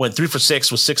 went 3 for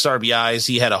 6 with 6 RBIs.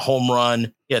 He had a home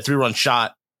run. He had a 3-run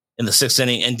shot in the 6th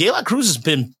inning. And De La Cruz has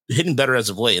been hitting better as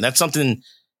of late. And that's something,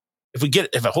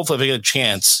 hopefully I get a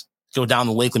chance to go down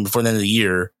to Lakeland before the end of the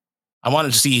year, I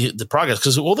wanted to see the progress.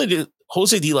 Because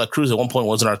Jose De La Cruz at one point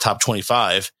was in our top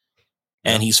 25,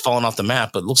 and he's fallen off the map.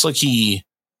 But it looks like I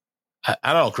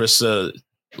don't know, Chris,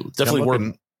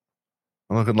 definitely I'm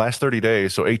looking last 30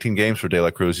 days, so 18 games for De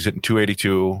La Cruz. He's hitting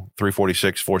 282,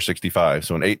 346, 465.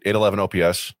 So an 811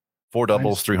 OPS, 4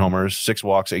 doubles, 3 homers, 6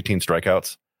 walks, 18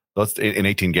 strikeouts. That's in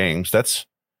 18 games. That's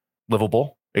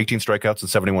livable. 18 strikeouts and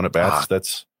 71 at bats.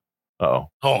 That's Oh,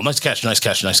 nice catch.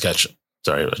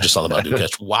 Sorry, I just saw the Badu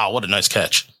catch. Wow, what a nice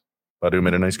catch. Badu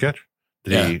made a nice catch.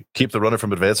 Did he keep the runner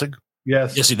from advancing?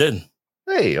 Yes, he did.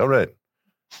 Hey, all right.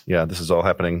 Yeah, this is all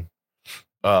happening.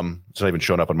 It's not even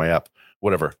showing up on my app.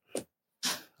 Whatever.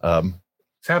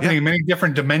 It's happening in many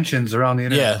different dimensions around the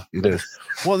internet. Yeah, it is.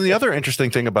 Well, the other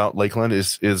interesting thing about Lakeland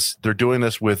is they're doing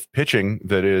this with pitching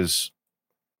that is,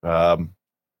 we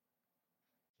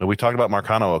talked about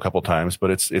Marcano a couple times, but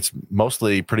it's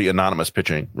mostly pretty anonymous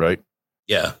pitching, right?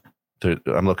 Yeah.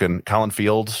 I'm looking. Colin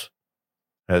Fields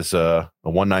has a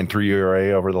 1.93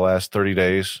 ERA over the last 30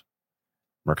 days.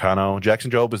 Marcano, Jackson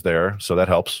Jobe is there, so that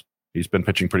helps. He's been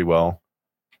pitching pretty well.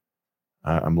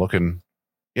 I'm looking.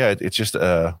 yeah, it's just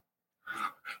not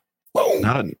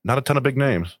a ton of big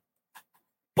names.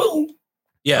 Boom.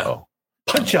 Yeah. Uh-oh.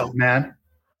 Punch out, man.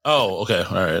 Oh, okay.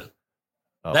 All right.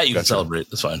 Oh, That you can gotcha. celebrate.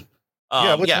 That's fine.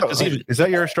 Yeah, is that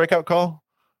your strikeout call?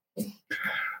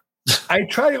 I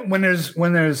try it when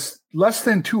there's less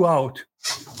than 2 out.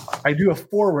 I do a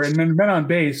forward, and then men on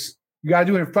base, you got to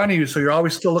do it in front of you, so you're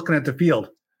always still looking at the field.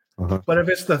 Uh-huh. But if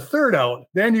it's the third out,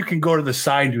 then you can go to the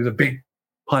side and do the big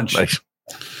punch. Nice.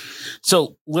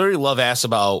 So Larry Love asked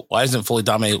about why doesn't fully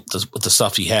dominate with the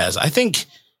stuff he has. I think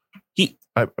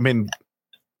I mean,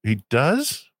 he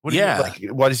does. What do you, like,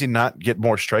 why does he not get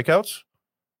more strikeouts?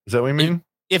 Is that what you mean?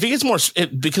 If he gets more,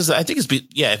 because I think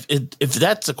if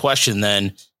that's the question,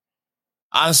 then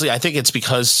honestly, I think it's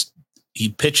because he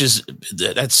pitches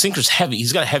that sinker's heavy.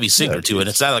 He's got a heavy sinker too, and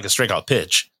it's not like a strikeout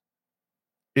pitch.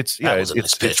 It's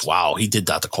pitch. Wow, he did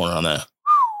dot the corner on that.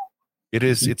 It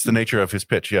is. It's the nature of his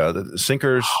pitch. Yeah, the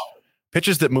sinkers,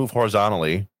 pitches that move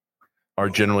horizontally, are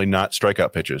generally not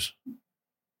strikeout pitches.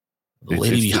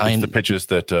 It's the pitches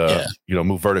that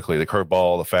move vertically. The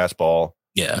curveball, the fastball.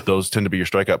 Yeah, those tend to be your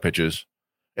strikeout pitches,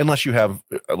 unless you have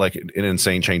like an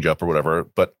insane changeup or whatever.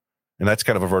 And that's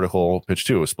kind of a vertical pitch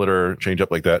too, a splitter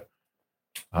changeup like that.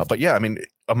 But yeah, I mean,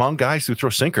 among guys who throw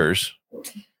sinkers,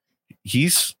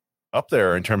 he's up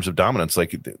there in terms of dominance.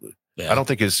 Like, I don't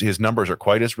think his numbers are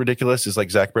quite as ridiculous as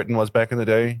like Zach Britton was back in the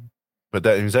day, but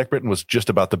Zach Britton was just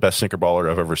about the best sinker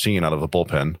baller I've ever seen out of the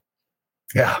bullpen.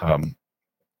 Yeah.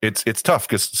 It's tough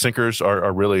because sinkers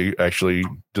are really actually,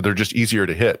 they're just easier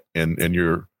to hit, and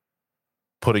you're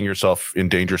putting yourself in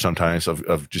danger sometimes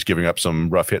of just giving up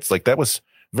some rough hits. Like that was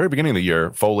very beginning of the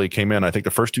year. Foley came in, I think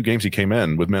the first 2 games he came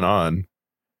in with men on,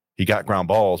 he got ground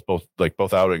balls both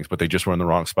outings, but they just were in the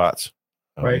wrong spots.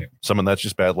 Right. Some of that's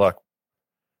just bad luck.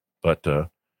 But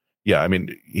yeah, I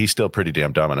mean, he's still pretty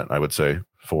damn dominant, I would say,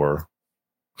 for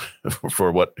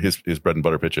what his bread and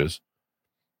butter pitch is.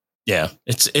 Yeah,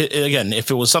 again,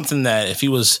 if it was something that if he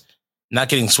was not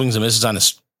getting swings and misses on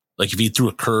his, like if he threw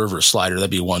a curve or a slider, that'd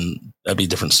be a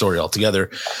different story altogether.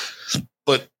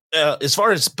 But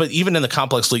even in the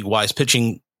complex league wise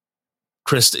pitching,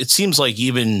 Chris, it seems like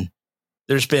even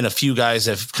there's been a few guys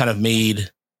that have kind of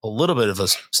made a little bit of a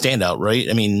standout,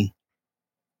 right? I mean,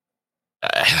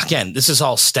 again, this is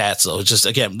all stats though. It's just,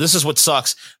 again, this is what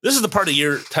sucks. This is the part of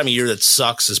time of year that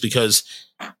sucks, is because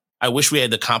I wish we had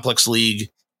the complex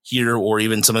league here or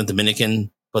even some in Dominican,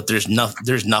 but there's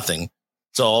nothing.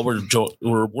 So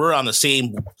we're on the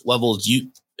same level as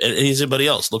you, as anybody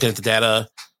else, looking at the data.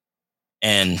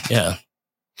 And yeah.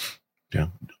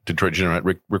 Detroit General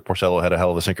Rick Porcello had a hell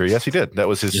of a sinker. Yes, he did. That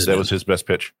was his best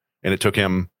pitch, and it took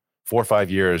him 4 or 5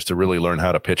 years to really learn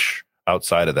how to pitch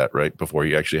outside of that, right? Before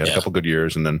he actually had a couple good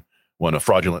years and then won a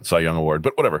fraudulent Cy Young award,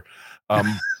 but whatever.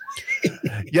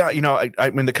 Yeah,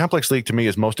 I mean, the complex league to me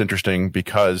is most interesting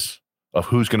because of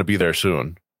who's going to be there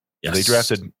soon. Yes.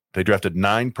 They drafted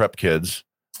 9 prep kids.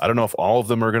 I don't know if all of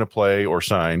them are going to play or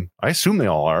sign. I assume they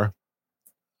all are.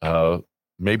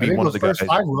 Maybe one of the guys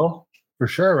 5 will, for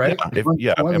sure, right?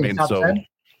 I mean, so 10?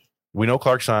 We know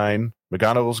Clark signed.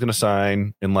 McGonagall's going to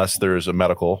sign unless there's a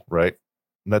medical, right?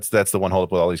 And that's the one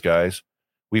holdup with all these guys.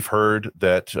 We've heard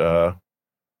that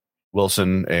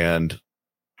Wilson and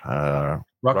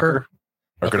Rucker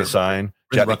are going to sign.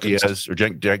 Jack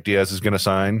Diaz is going to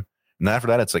sign. And after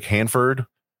that, it's like Hanford.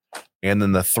 And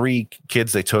then the 3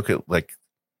 kids they took at like,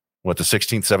 the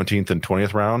 16th, 17th, and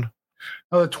 20th round?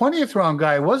 Oh, the 20th round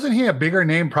guy, wasn't he a bigger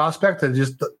name prospect that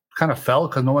just kind of fell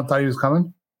because no one thought he was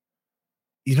coming?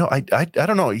 I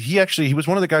don't know. He was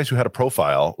one of the guys who had a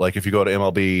profile. Like if you go to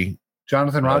MLB,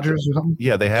 Jonathan Rogers or something?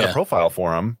 Yeah, they had a profile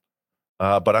for him.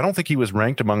 But I don't think he was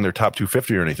ranked among their top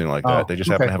 250 or anything like that. They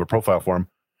just happened to have a profile for him.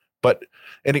 But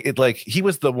he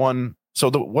was the one. So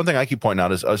the one thing I keep pointing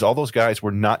out is all those guys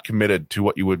were not committed to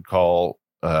what you would call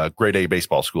grade A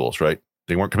baseball schools, right?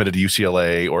 They weren't committed to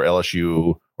UCLA or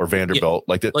LSU or Vanderbilt.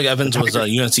 Like Evans was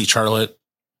UNC Charlotte.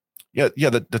 Yeah.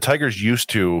 The Tigers used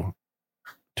to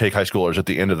take high schoolers at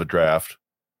the end of the draft,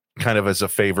 kind of as a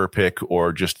favor pick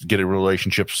or just get in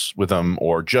relationships with them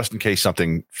or just in case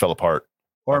something fell apart.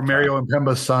 Or Mario and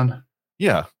Pemba's son.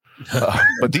 Yeah.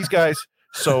 But these guys,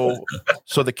 so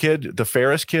the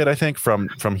Ferris kid, I think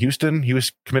from Houston, he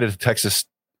was committed to Texas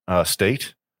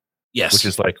State. Yes. Which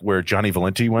is like where Johnny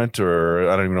Valenti went, or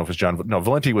I don't even know if it's John. No,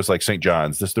 Valenti was like St.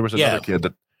 John's. There was another kid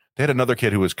they had another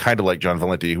kid who was kind of like John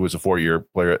Valenti, who was a 4-year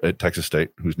player at Texas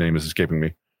State, whose name is escaping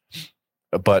me.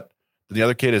 But the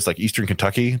other kid is like Eastern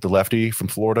Kentucky, the lefty from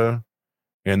Florida.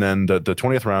 And then the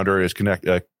 20th rounder is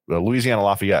Louisiana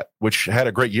Lafayette, which had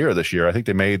a great year this year. I think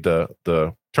they made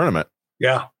the tournament.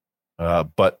 Yeah.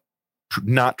 But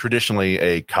not traditionally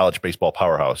a college baseball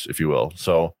powerhouse, if you will.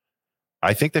 So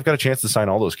I think they've got a chance to sign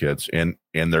all those kids, and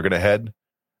they're going to head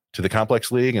to the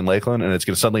Complex League in Lakeland, and it's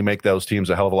going to suddenly make those teams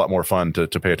a hell of a lot more fun to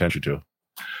pay attention to.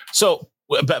 So,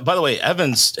 by the way,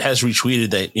 Evans has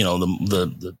retweeted that,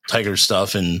 the Tigers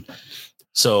stuff. And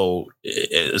so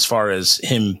as far as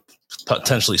him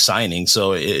potentially signing,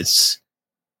 so it's.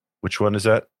 Which one is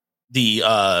that?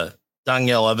 The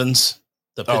Danielle Evans,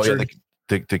 the pitcher. Oh,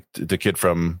 yeah, the kid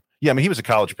from, I mean, he was a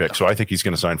college pick, so I think he's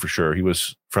going to sign for sure. He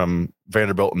was from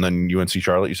Vanderbilt and then UNC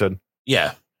Charlotte, you said?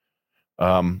 Yeah.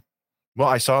 Well,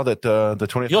 I saw that the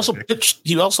 20th.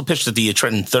 He also pitched at the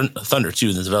Trenton Thunder too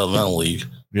in the developmental league.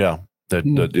 Yeah,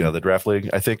 the draft league.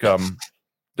 I think the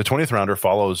 20th rounder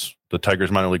follows the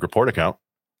Tigers minor league report account.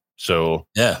 So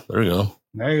yeah, there you go.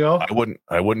 There you go.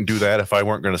 I wouldn't do that if I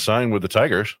weren't going to sign with the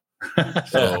Tigers.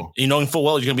 So knowing full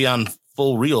well you're going to be on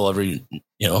full reel every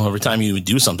time you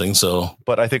do something. So,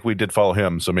 but I think we did follow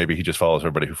him, so maybe he just follows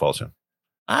everybody who follows him.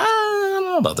 I don't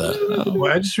know about that.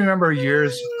 Well, I just remember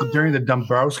years during the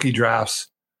Dombrowski drafts.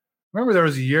 Remember there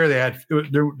was a year they had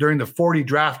during the 40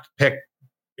 draft pick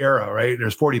era, right?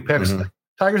 There's 40 picks. Mm-hmm.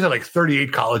 Tigers had like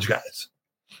 38 college guys.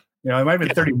 It might have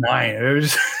been 39. It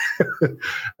was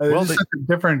such a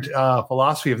different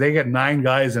philosophy. If they get 9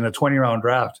 guys in a 20-round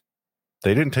draft,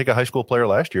 they didn't take a high school player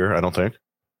last year, I don't think.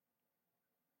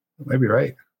 Maybe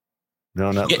right.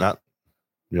 No, not.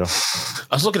 Yeah.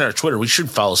 I was looking at our Twitter. We should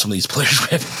follow some of these players.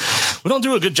 We don't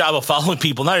do a good job of following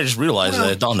people. Now I just realized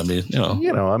that it dawned on me.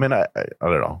 I mean, I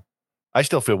don't know. I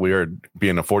still feel weird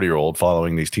being a 40-year-old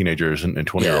following these teenagers and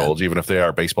 20-year-olds, even if they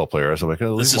are baseball players. I'm like,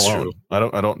 oh, this is true. I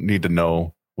don't need to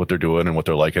know what they're doing and what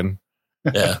they're liking.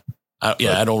 Yeah.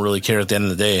 I don't really care at the end of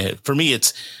the day. For me,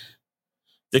 it's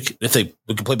if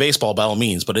we can play baseball by all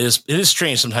means, but it is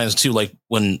strange sometimes too. Like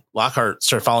when Lockhart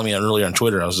started following me earlier on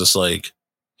Twitter, I was just like,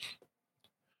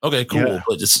 okay, cool. Yeah.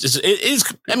 But it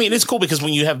is. I mean, it's cool because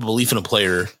when you have belief in a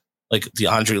player, like the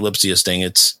Andre Lipsius thing,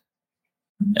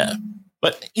 yeah.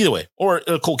 But either way, or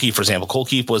Cole Keefe, for example. Cole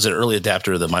Keefe was an early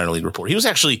adapter of the minor league report. He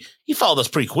followed us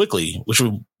pretty quickly,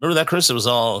 remember that, Chris? It was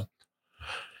all.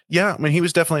 Yeah. I mean, he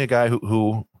was definitely a guy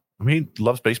who he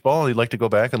loves baseball. He'd like to go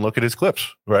back and look at his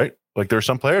clips, right? Like there are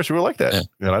some players who are like that,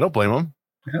 and I don't blame them.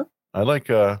 Yeah. I like,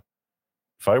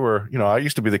 if I were, I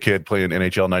used to be the kid playing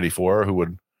NHL 94 who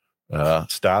would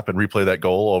stop and replay that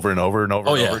goal over and over and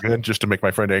over again just to make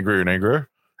my friend angrier and angrier.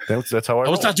 That's how I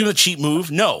was not doing the cheat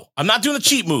move. No, I'm not doing the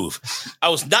cheat move. I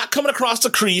was not coming across the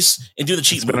crease and do the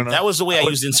cheat move. That was the way I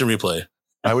used instant replay.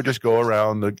 I would just go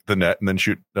around the net and then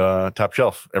shoot top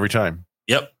shelf every time.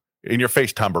 Yep. In your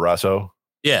face, Tom Barrasso.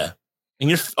 Yeah. And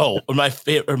my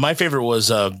favorite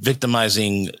was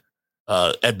victimizing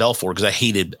Ed Belfour because I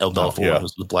hated Ed Belfour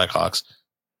with the Blackhawks.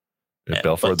 Ed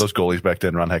Belfour, those goalies back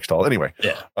then, Ron Hextall. Anyway.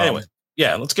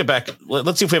 Yeah. Let's get back.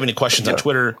 Let's see if we have any questions on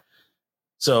Twitter.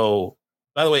 So,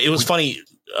 by the way, it was funny.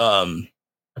 I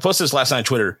posted this last night on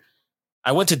Twitter.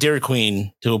 I went to Dairy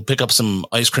Queen to pick up some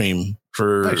ice cream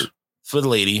for the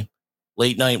lady,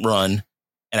 late night run.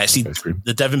 And I see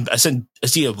I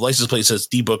see a license plate that says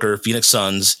D Booker, Phoenix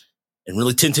Suns, and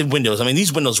really tinted windows. I mean,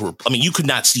 these windows you could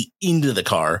not see into the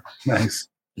car. Nice.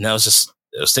 And I was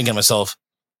thinking to myself,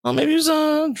 well, maybe he was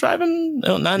driving.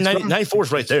 94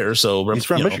 is right there. So he's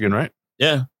from Michigan, right?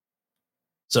 Yeah.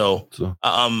 So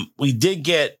we did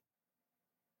get,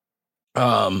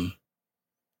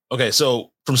 okay.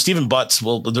 So from Stephen Butts,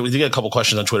 we did get a couple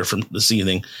questions on Twitter from this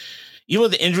evening. Even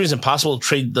with the injuries and possible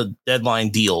trade the deadline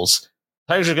deals,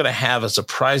 Tigers are going to have a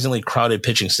surprisingly crowded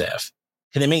pitching staff.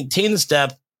 Can they maintain this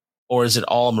depth, or is it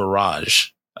all mirage?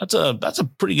 That's a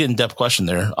pretty good in-depth question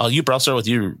there. I'll start with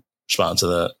your response to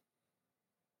that.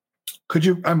 Could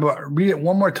you read it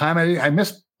one more time? I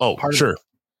missed. Oh, sure.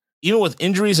 Even with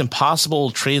injuries and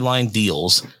possible trade line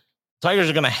deals, Tigers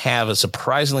are going to have a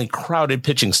surprisingly crowded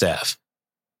pitching staff.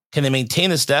 Can they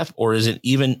maintain this depth, or is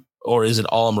it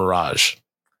all a mirage?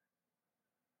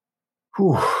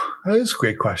 Whew, that is a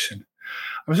great question.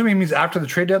 I'm assuming it means after the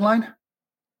trade deadline?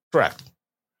 Correct.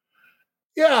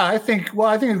 Yeah, I think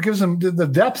it gives them the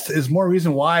depth is more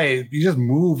reason why you just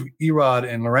move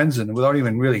Erod and Lorenzen without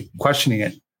even really questioning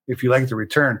it if you like the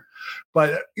return.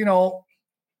 But,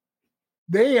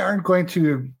 they aren't going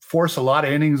to force a lot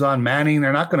of innings on Manning.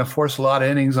 They're not going to force a lot of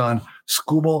innings on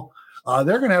Skubal.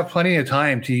 They're going to have plenty of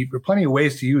time plenty of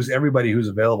ways to use everybody who's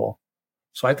available.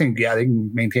 So I think, they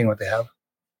can maintain what they have.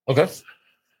 Okay.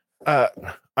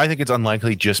 I think it's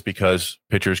unlikely just because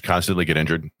pitchers constantly get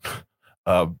injured.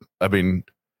 I mean,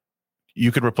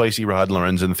 you could replace Erod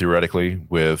Lorenzen theoretically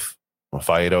with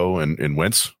Faedo and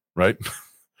Wentz, right?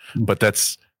 But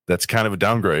that's kind of a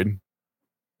downgrade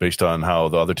based on how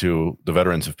the other two, the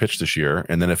veterans, have pitched this year.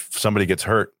 And then if somebody gets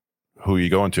hurt, who are you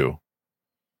going to?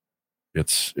 It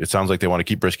sounds like they want to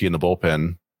keep Brisky in the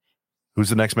bullpen. Who's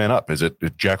the next man up? Is it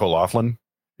Jack O'Loughlin?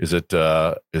 Is it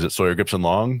Sawyer Gibson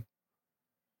Long?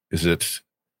 Is it?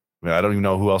 I don't even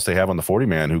know who else they have on the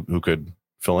 40-man who could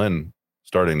fill in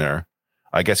starting there.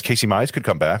 I guess Casey Mize could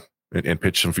come back and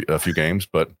pitch a few games,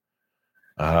 but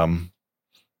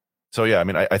so yeah, I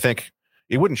mean, I think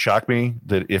it wouldn't shock me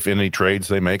that if in any trades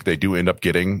they make, they do end up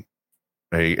getting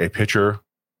a pitcher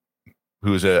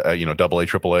who's a AA,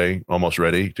 AAA, almost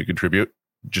ready to contribute.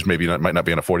 Just maybe might not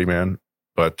be on a 40-man,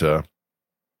 but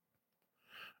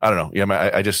I don't know.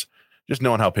 Yeah, I just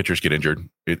knowing how pitchers get injured,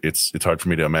 it's hard for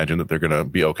me to imagine that they're going to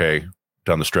be okay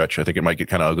down the stretch. I think it might get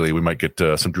kind of ugly. We might get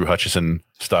some Drew Hutchison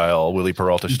style, Willie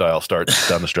Peralta style starts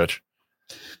down the stretch.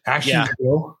 Ashton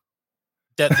Goodell.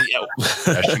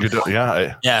 Ashton Goodell,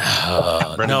 yeah.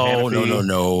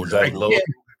 No.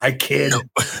 I kid.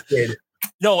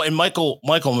 No, and Michael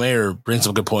Mayer brings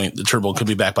up a good point. The Turnbull could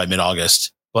be back by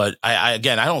mid-August, but I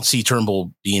don't see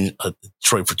Turnbull being a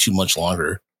Detroit for too much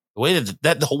longer. The way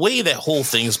the way that whole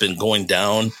thing's been going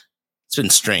down, it's been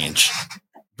strange,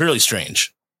 really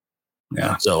strange.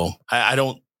 Yeah. So I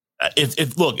don't.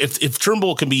 If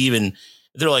Turnbull can be even,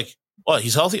 they're like, oh,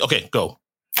 he's healthy. Okay, go.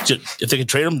 If they can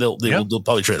trade him, they'll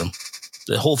probably trade him.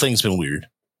 The whole thing's been weird.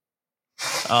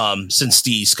 Since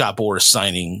the Scott Boras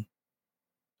signing,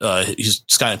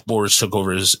 Scott Boras took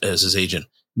over as his agent.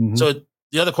 Mm-hmm. So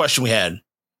the other question we had,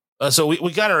 so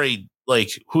we got already, like,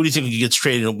 who do you think gets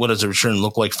traded and what does the return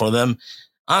look like for them?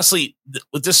 Honestly,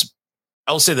 with this,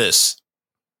 I will say this.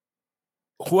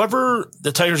 Whoever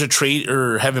the Tigers are trade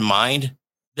or have in mind,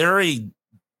 they're in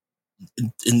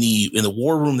the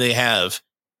war room they have.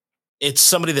 It's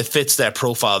somebody that fits that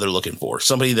profile they're looking for.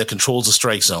 Somebody that controls the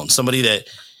strike zone.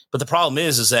 But the problem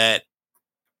is that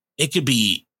it could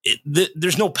be.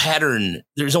 There's no pattern.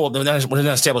 We're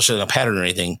not establishing a pattern or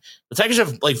anything. The Tigers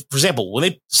have, like, for example, when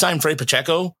they signed Freddie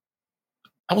Pacheco,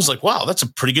 I was like, wow, that's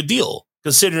a pretty good deal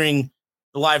considering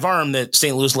the live arm that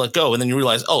St. Louis let go. And then you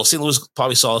realize, oh, St. Louis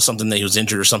probably saw something that he was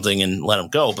injured or something and let him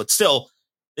go. But still,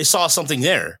 they saw something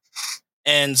there.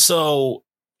 And so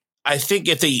I think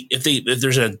if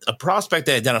there's a prospect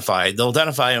they identified, they'll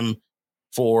identify him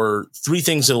for three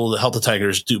things that will help the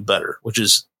Tigers do better, which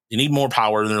is they need more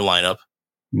power in their lineup.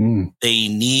 They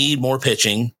need more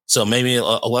pitching. So maybe a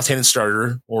left-handed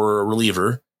starter or a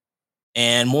reliever.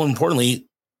 And more importantly,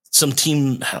 some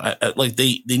team, like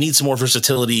they need some more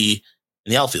versatility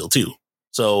in the outfield too.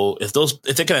 So if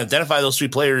they can identify those three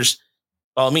players,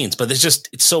 by all means, but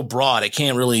it's so broad. I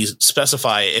can't really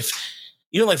specify if,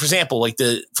 like, for example, like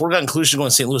the foregone conclusion going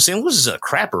to St. Louis. St. Louis is a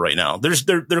crapper right now.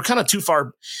 They're kind of too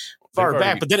far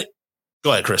back, but then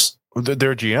go ahead, Chris.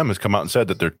 Their GM has come out and said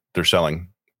that they're selling.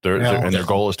 Their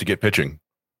goal is to get pitching.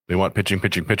 They want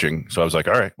pitching. So I was like,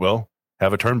 all right, well,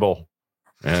 have a Turnbull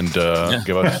and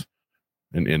give us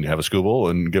and have a Skubal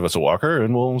and give us a Walker,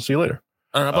 and we'll see you later.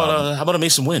 How about a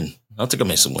Mason Wynn? I'll take a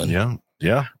Mason Wynn.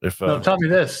 Yeah. If tell me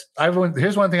this,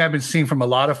 here's one thing I've been seeing from a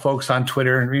lot of folks on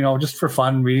Twitter, and just for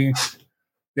fun reading,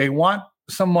 they want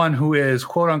someone who is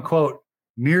quote unquote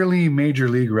nearly major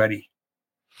league ready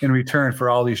in return for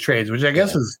all these trades, which I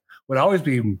guess would always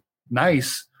be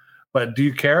nice. But do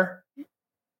you care?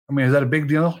 I mean, is that a big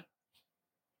deal?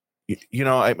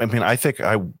 I think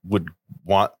I would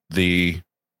want the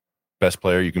best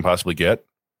player you can possibly get,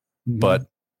 but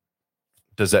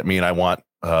does that mean I want,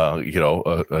 a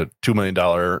 $2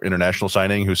 million international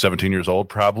signing who's 17 years old?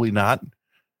 Probably not.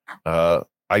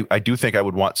 I do think I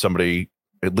would want somebody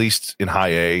at least in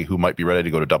high A who might be ready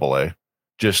to go to double A.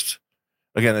 Just,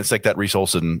 again, it's like that Reese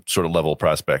Olson sort of level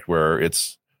prospect where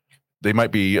they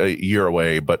might be a year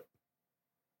away, but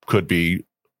could be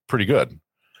pretty good.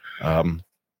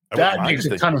 That makes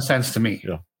a ton of sense to me.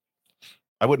 Yeah.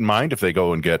 I wouldn't mind if they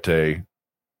go and get a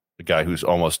guy who's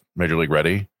almost major league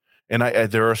ready. And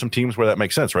there are some teams where that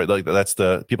makes sense, right? Like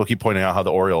people keep pointing out how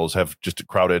the Orioles have just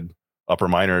crowded upper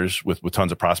minors with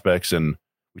tons of prospects. And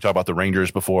we talked about the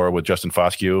Rangers before with Justin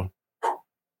Foscue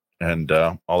and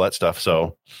all that stuff.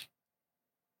 So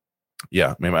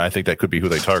yeah, I think that could be who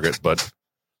they target, but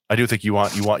I do think you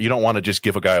don't want to just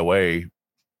give a guy away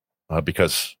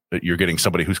because you're getting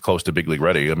somebody who's close to big league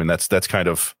ready. I mean, that's kind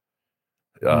of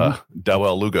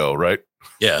Dawel Lugo, right?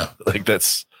 Yeah. Like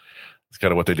that's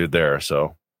kind of what they did there.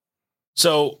 So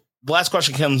the last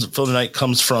question for the night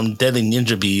comes from Deadly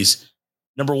Ninja Bees.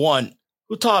 Number one,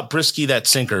 who taught Brisky that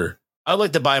sinker? I'd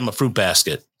like to buy him a fruit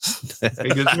basket.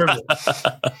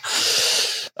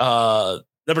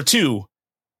 Number two,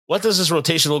 what does this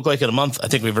rotation look like in a month? I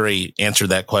think we've already answered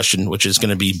that question, which is going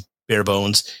to be bare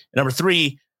bones. And number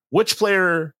three, which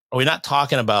player are we not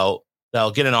talking about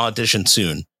that'll get an audition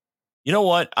soon? You know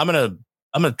what? I'm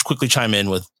gonna quickly chime in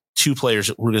with two players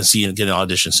that we're gonna see and get an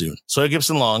audition soon. So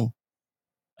Gibson Long,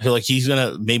 I feel like he's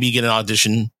gonna maybe get an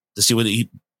audition to see what he.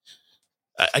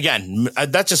 Again,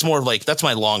 that's just more of like that's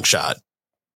my long shot,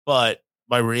 but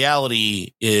my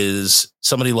reality is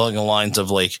somebody along the lines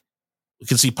of like we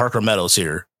can see Parker Meadows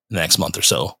here the next month or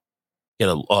so get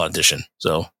an audition.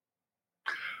 So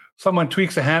someone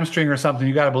tweaks a hamstring or something,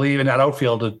 you got to believe in that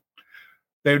outfield.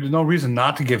 There's no reason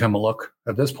not to give him a look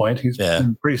at this point. He's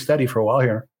been pretty steady for a while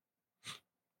here.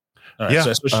 All right,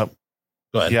 yeah.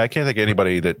 Go ahead. Yeah, I can't think of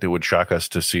anybody that would shock us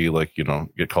to see, like,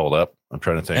 get called up. I'm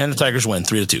trying to think. And the Tigers win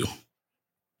 3-2.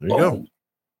 There you go.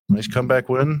 Nice comeback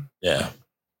win. Yeah.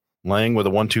 Lang with a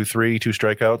 1-2-3, 2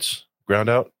 strikeouts, ground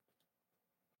out.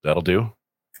 That'll do.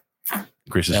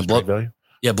 Increases the trade value.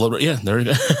 Yeah, blood. Yeah, there you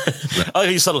go. Oh,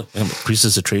 you subtly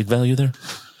increases the trade value there.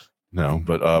 No,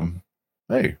 but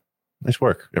hey, nice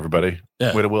work, everybody.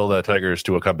 Yeah. Way to will the Tigers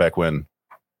to a comeback win.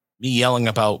 Me yelling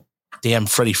about damn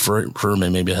Freddie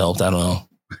Furman maybe helped. I don't know.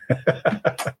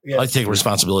 Yeah, I take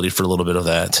responsibility for a little bit of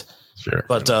that. Sure.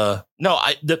 But no,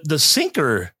 the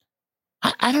sinker.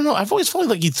 I don't know. I've always felt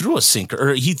like he threw a sinker,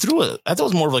 or he threw a. I thought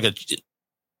it was more of like a.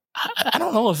 I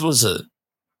don't know if it was a.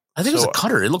 I think it was a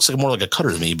cutter. It looks like more like a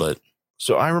cutter to me, but.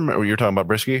 So I remember you're talking about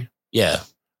Brisky. Yeah.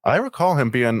 I recall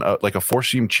him being like a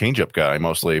four-seam changeup guy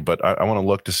mostly, but I want to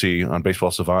look to see on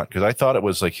Baseball Savant because I thought it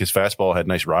was like his fastball had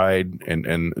nice ride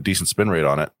and a decent spin rate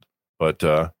on it. But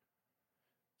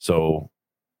so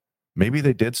maybe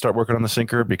they did start working on the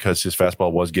sinker because his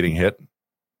fastball was getting hit.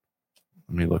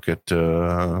 Let me look at,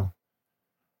 as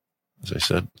I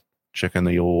said, checking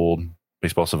the old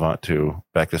Baseball Savant to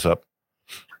back this up.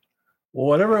 Well,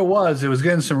 whatever it was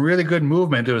getting some really good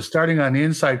movement. It was starting on the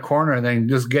inside corner and then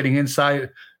just getting inside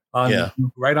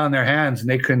right on their hands, and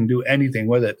they couldn't do anything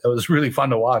with it. It was really fun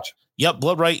to watch. Yep,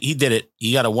 blood right. He did it.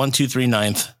 He got a 1-2-3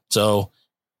 ninth. So,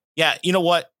 yeah, you know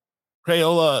what,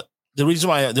 Crayola. The reason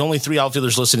why the only 3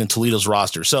 outfielders listed in Toledo's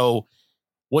roster. So,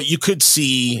 what you could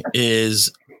see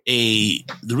is the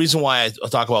reason why I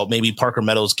talk about maybe Parker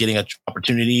Meadows getting an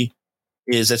opportunity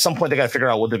is at some point they got to figure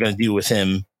out what they're going to do with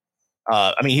him.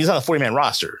 I mean, he's on a 40-man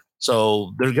roster,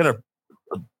 so they're gonna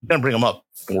bring him up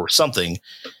for something.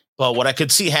 But what I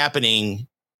could see happening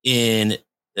to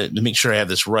make sure I have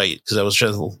this right, because I was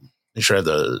trying to make sure I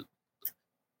have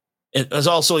it was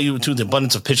also even to the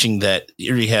abundance of pitching that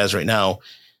Erie has right now.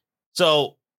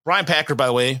 So Brian Packer, by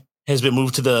the way, has been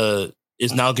moved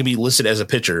is now going to be listed as a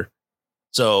pitcher.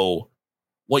 So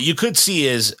what you could see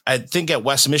is, I think at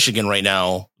West Michigan right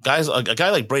now, a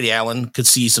guy like Brady Allen could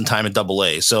see some time at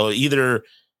Double-A. So either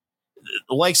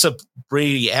the likes of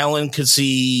Brady Allen could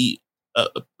see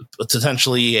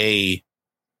potentially a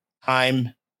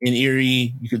time in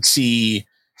Erie. You could see.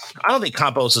 I don't think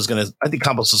Campos is going to. I think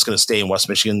Campos is going to stay in West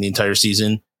Michigan the entire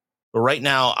season. But right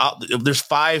now, there's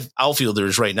 5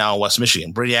 outfielders right now in West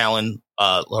Michigan: Brady Allen,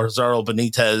 Lazaro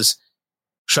Benitez,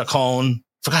 Chacon.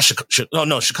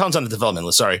 Chacon's on the development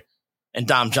list. Sorry, and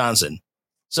Dom Johnson.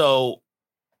 So,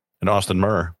 and Austin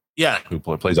Murr, who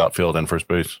plays outfield and first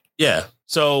base. Yeah.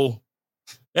 So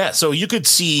you could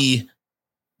see.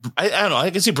 I don't know. I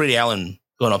can see Brady Allen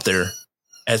going up there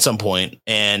at some point,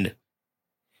 and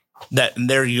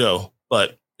there you go.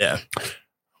 But yeah.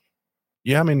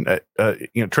 I mean,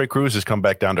 Trey Cruz has come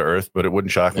back down to earth, but it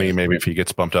wouldn't shock me maybe if he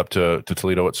gets bumped up to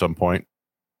Toledo at some point.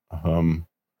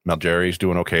 Malgeri's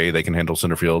doing okay. They can handle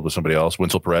center field with somebody else.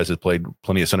 Winsel Perez has played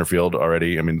plenty of center field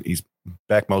already. I mean, he's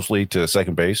back mostly to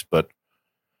second base, but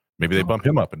maybe they bump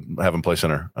him up and have him play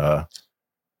center.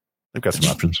 They've got some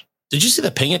options. Did you see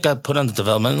that Pinick got put on the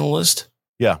developmental list?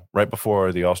 Yeah, right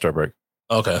before the All-Star break.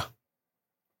 Okay.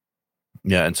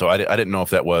 Yeah, and so I didn't know if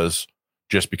that was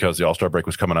just because the All-Star break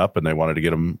was coming up and they wanted to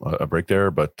get him a break there,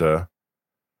 but I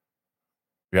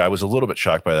was a little bit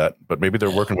shocked by that. But maybe they're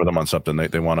working with him on something.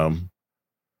 They want to.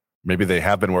 Maybe they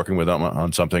have been working with them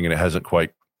on something and it hasn't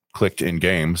quite clicked in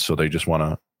games, so they just want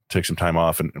to take some time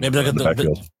off and maybe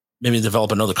maybe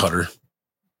develop another cutter.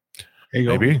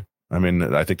 Maybe. I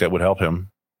mean, I think that would help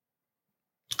him.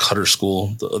 Cutter school,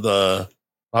 the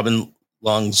Robin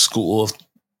Long School of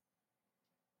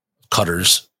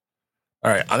Cutters.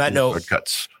 All right. On that note,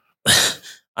 cuts.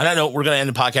 On that note, we're going to end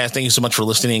the podcast. Thank you so much for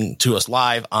listening to us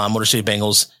live on Motor City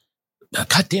Bengals.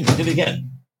 God damn, I did it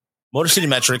again. Motor City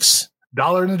Metrics.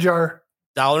 $1 in the jar.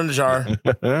 $1 in the jar.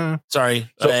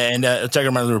 Sorry. And Tiger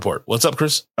Monthly Report. What's up,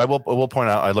 Chris? I will point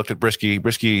out, I looked at Brisky.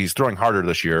 Brisky's throwing harder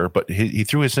this year, but he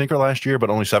threw his sinker last year, but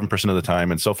only 7% of the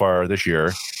time. And so far this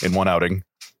year, in one outing,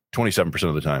 27%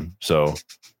 of the time. So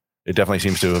it definitely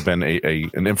seems to have been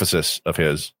an emphasis of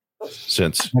his.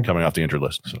 since coming off the injured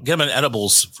list. So. Get him an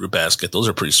edibles fruit basket. Those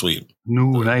are pretty sweet.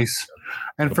 No, nice.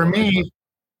 And for me,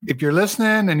 if you're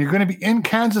listening and you're going to be in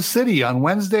Kansas City on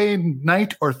Wednesday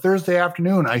night or Thursday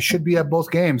afternoon, I should be at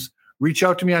both games. Reach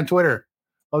out to me on Twitter.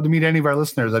 Love to meet any of our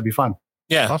listeners. That'd be fun.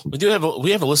 Yeah, awesome.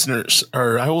 we have a listeners,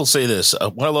 or I will say this.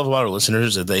 What I love about our listeners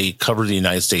is that they cover the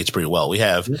United States pretty well. We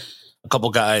have a couple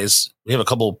guys. We have a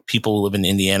couple people who live in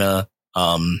Indiana.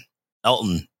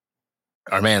 Elton,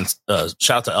 our man, shout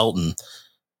out to Elton,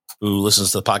 who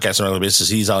listens to the podcast on a regular basis.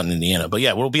 He's out in Indiana. But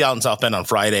yeah, we'll be out in South Bend on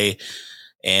Friday.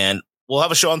 And we'll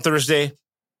have a show on Thursday,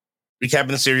 recapping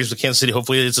the series with Kansas City.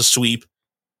 Hopefully it's a sweep.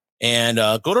 And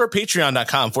go to our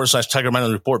patreon.com/Tiger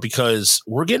Minor Report, because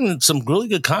we're getting some really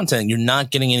good content you're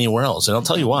not getting anywhere else. And I'll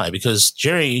tell you why, because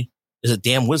Jerry is a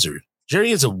damn wizard.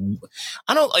 Jerry is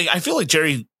I feel like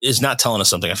Jerry is not telling us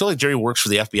something. I feel like Jerry works for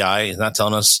the FBI. He's not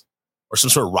telling us, or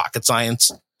some sort of rocket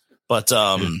science. But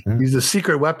he's a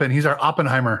secret weapon. He's our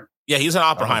Oppenheimer. Yeah, he's an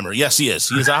Oppenheimer. Yes, he is.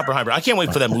 He's an Oppenheimer. I can't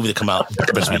wait for that movie to come out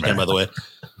this weekend, by the way.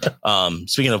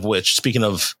 Speaking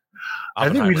of I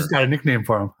think we just got a nickname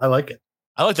for him. I like it.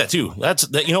 I like that too.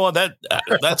 You know what,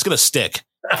 that's gonna stick.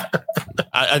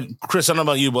 Chris, I don't know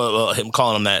about you, but him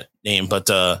calling him that name, but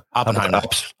Oppenheimer,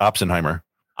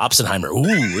 Oppenheimer. Ooh,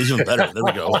 it's even better. There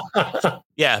we go.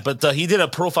 Yeah, but he did a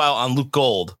profile on Luke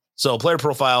Gold. So player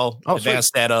profile,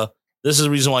 advanced data. This is the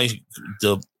reason why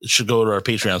you should go to our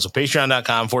Patreon. So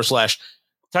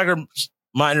patreon.com/Tiger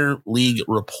Minor League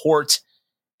Report,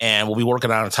 and we'll be working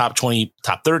on a top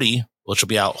 30, which will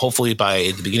be out hopefully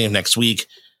by the beginning of next week.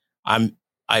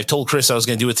 I've told Chris I was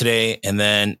going to do it today, and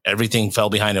then everything fell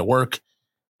behind at work.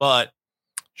 But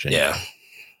shame. Yeah.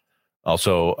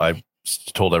 Also, I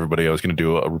told everybody I was going to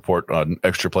do a report on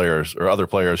extra players or other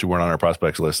players who weren't on our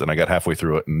prospects list, and I got halfway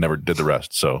through it and never did the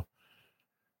rest. So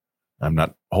I'm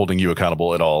not holding you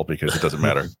accountable at all, because it doesn't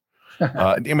matter.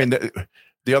 I mean,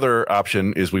 the other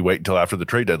option is we wait until after the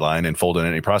trade deadline and fold in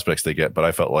any prospects they get. But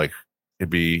I felt like it'd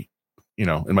be,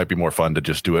 it might be more fun to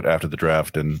just do it after the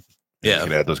draft, and you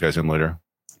can add those guys in later.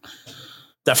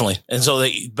 Definitely. And so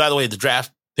by the way, the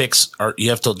draft picks you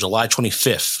have till July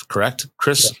 25th, correct,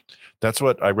 Chris? Yeah. That's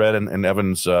what I read in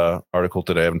Evan's article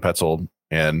today, Evan Petzold.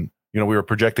 And, we were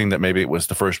projecting that maybe it was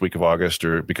the first week of August,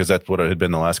 or because that's what it had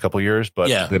been the last couple of years.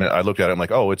 But then I looked at it, I'm like,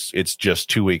 oh, it's just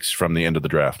 2 weeks from the end of the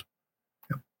draft,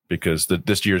 because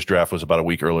this year's draft was about a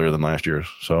week earlier than last year's.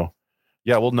 So,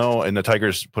 yeah, we'll know. And the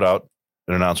Tigers put out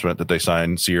an announcement that they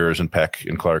signed Sears and Peck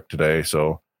and Clark today.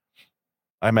 So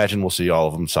I imagine we'll see all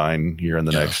of them sign here in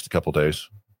the next couple of days.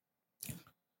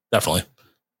 Definitely.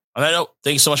 On that note,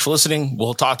 thank you so much for listening.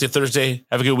 We'll talk to you Thursday.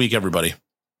 Have a good week, everybody.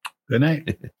 Good night.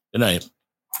 Good night.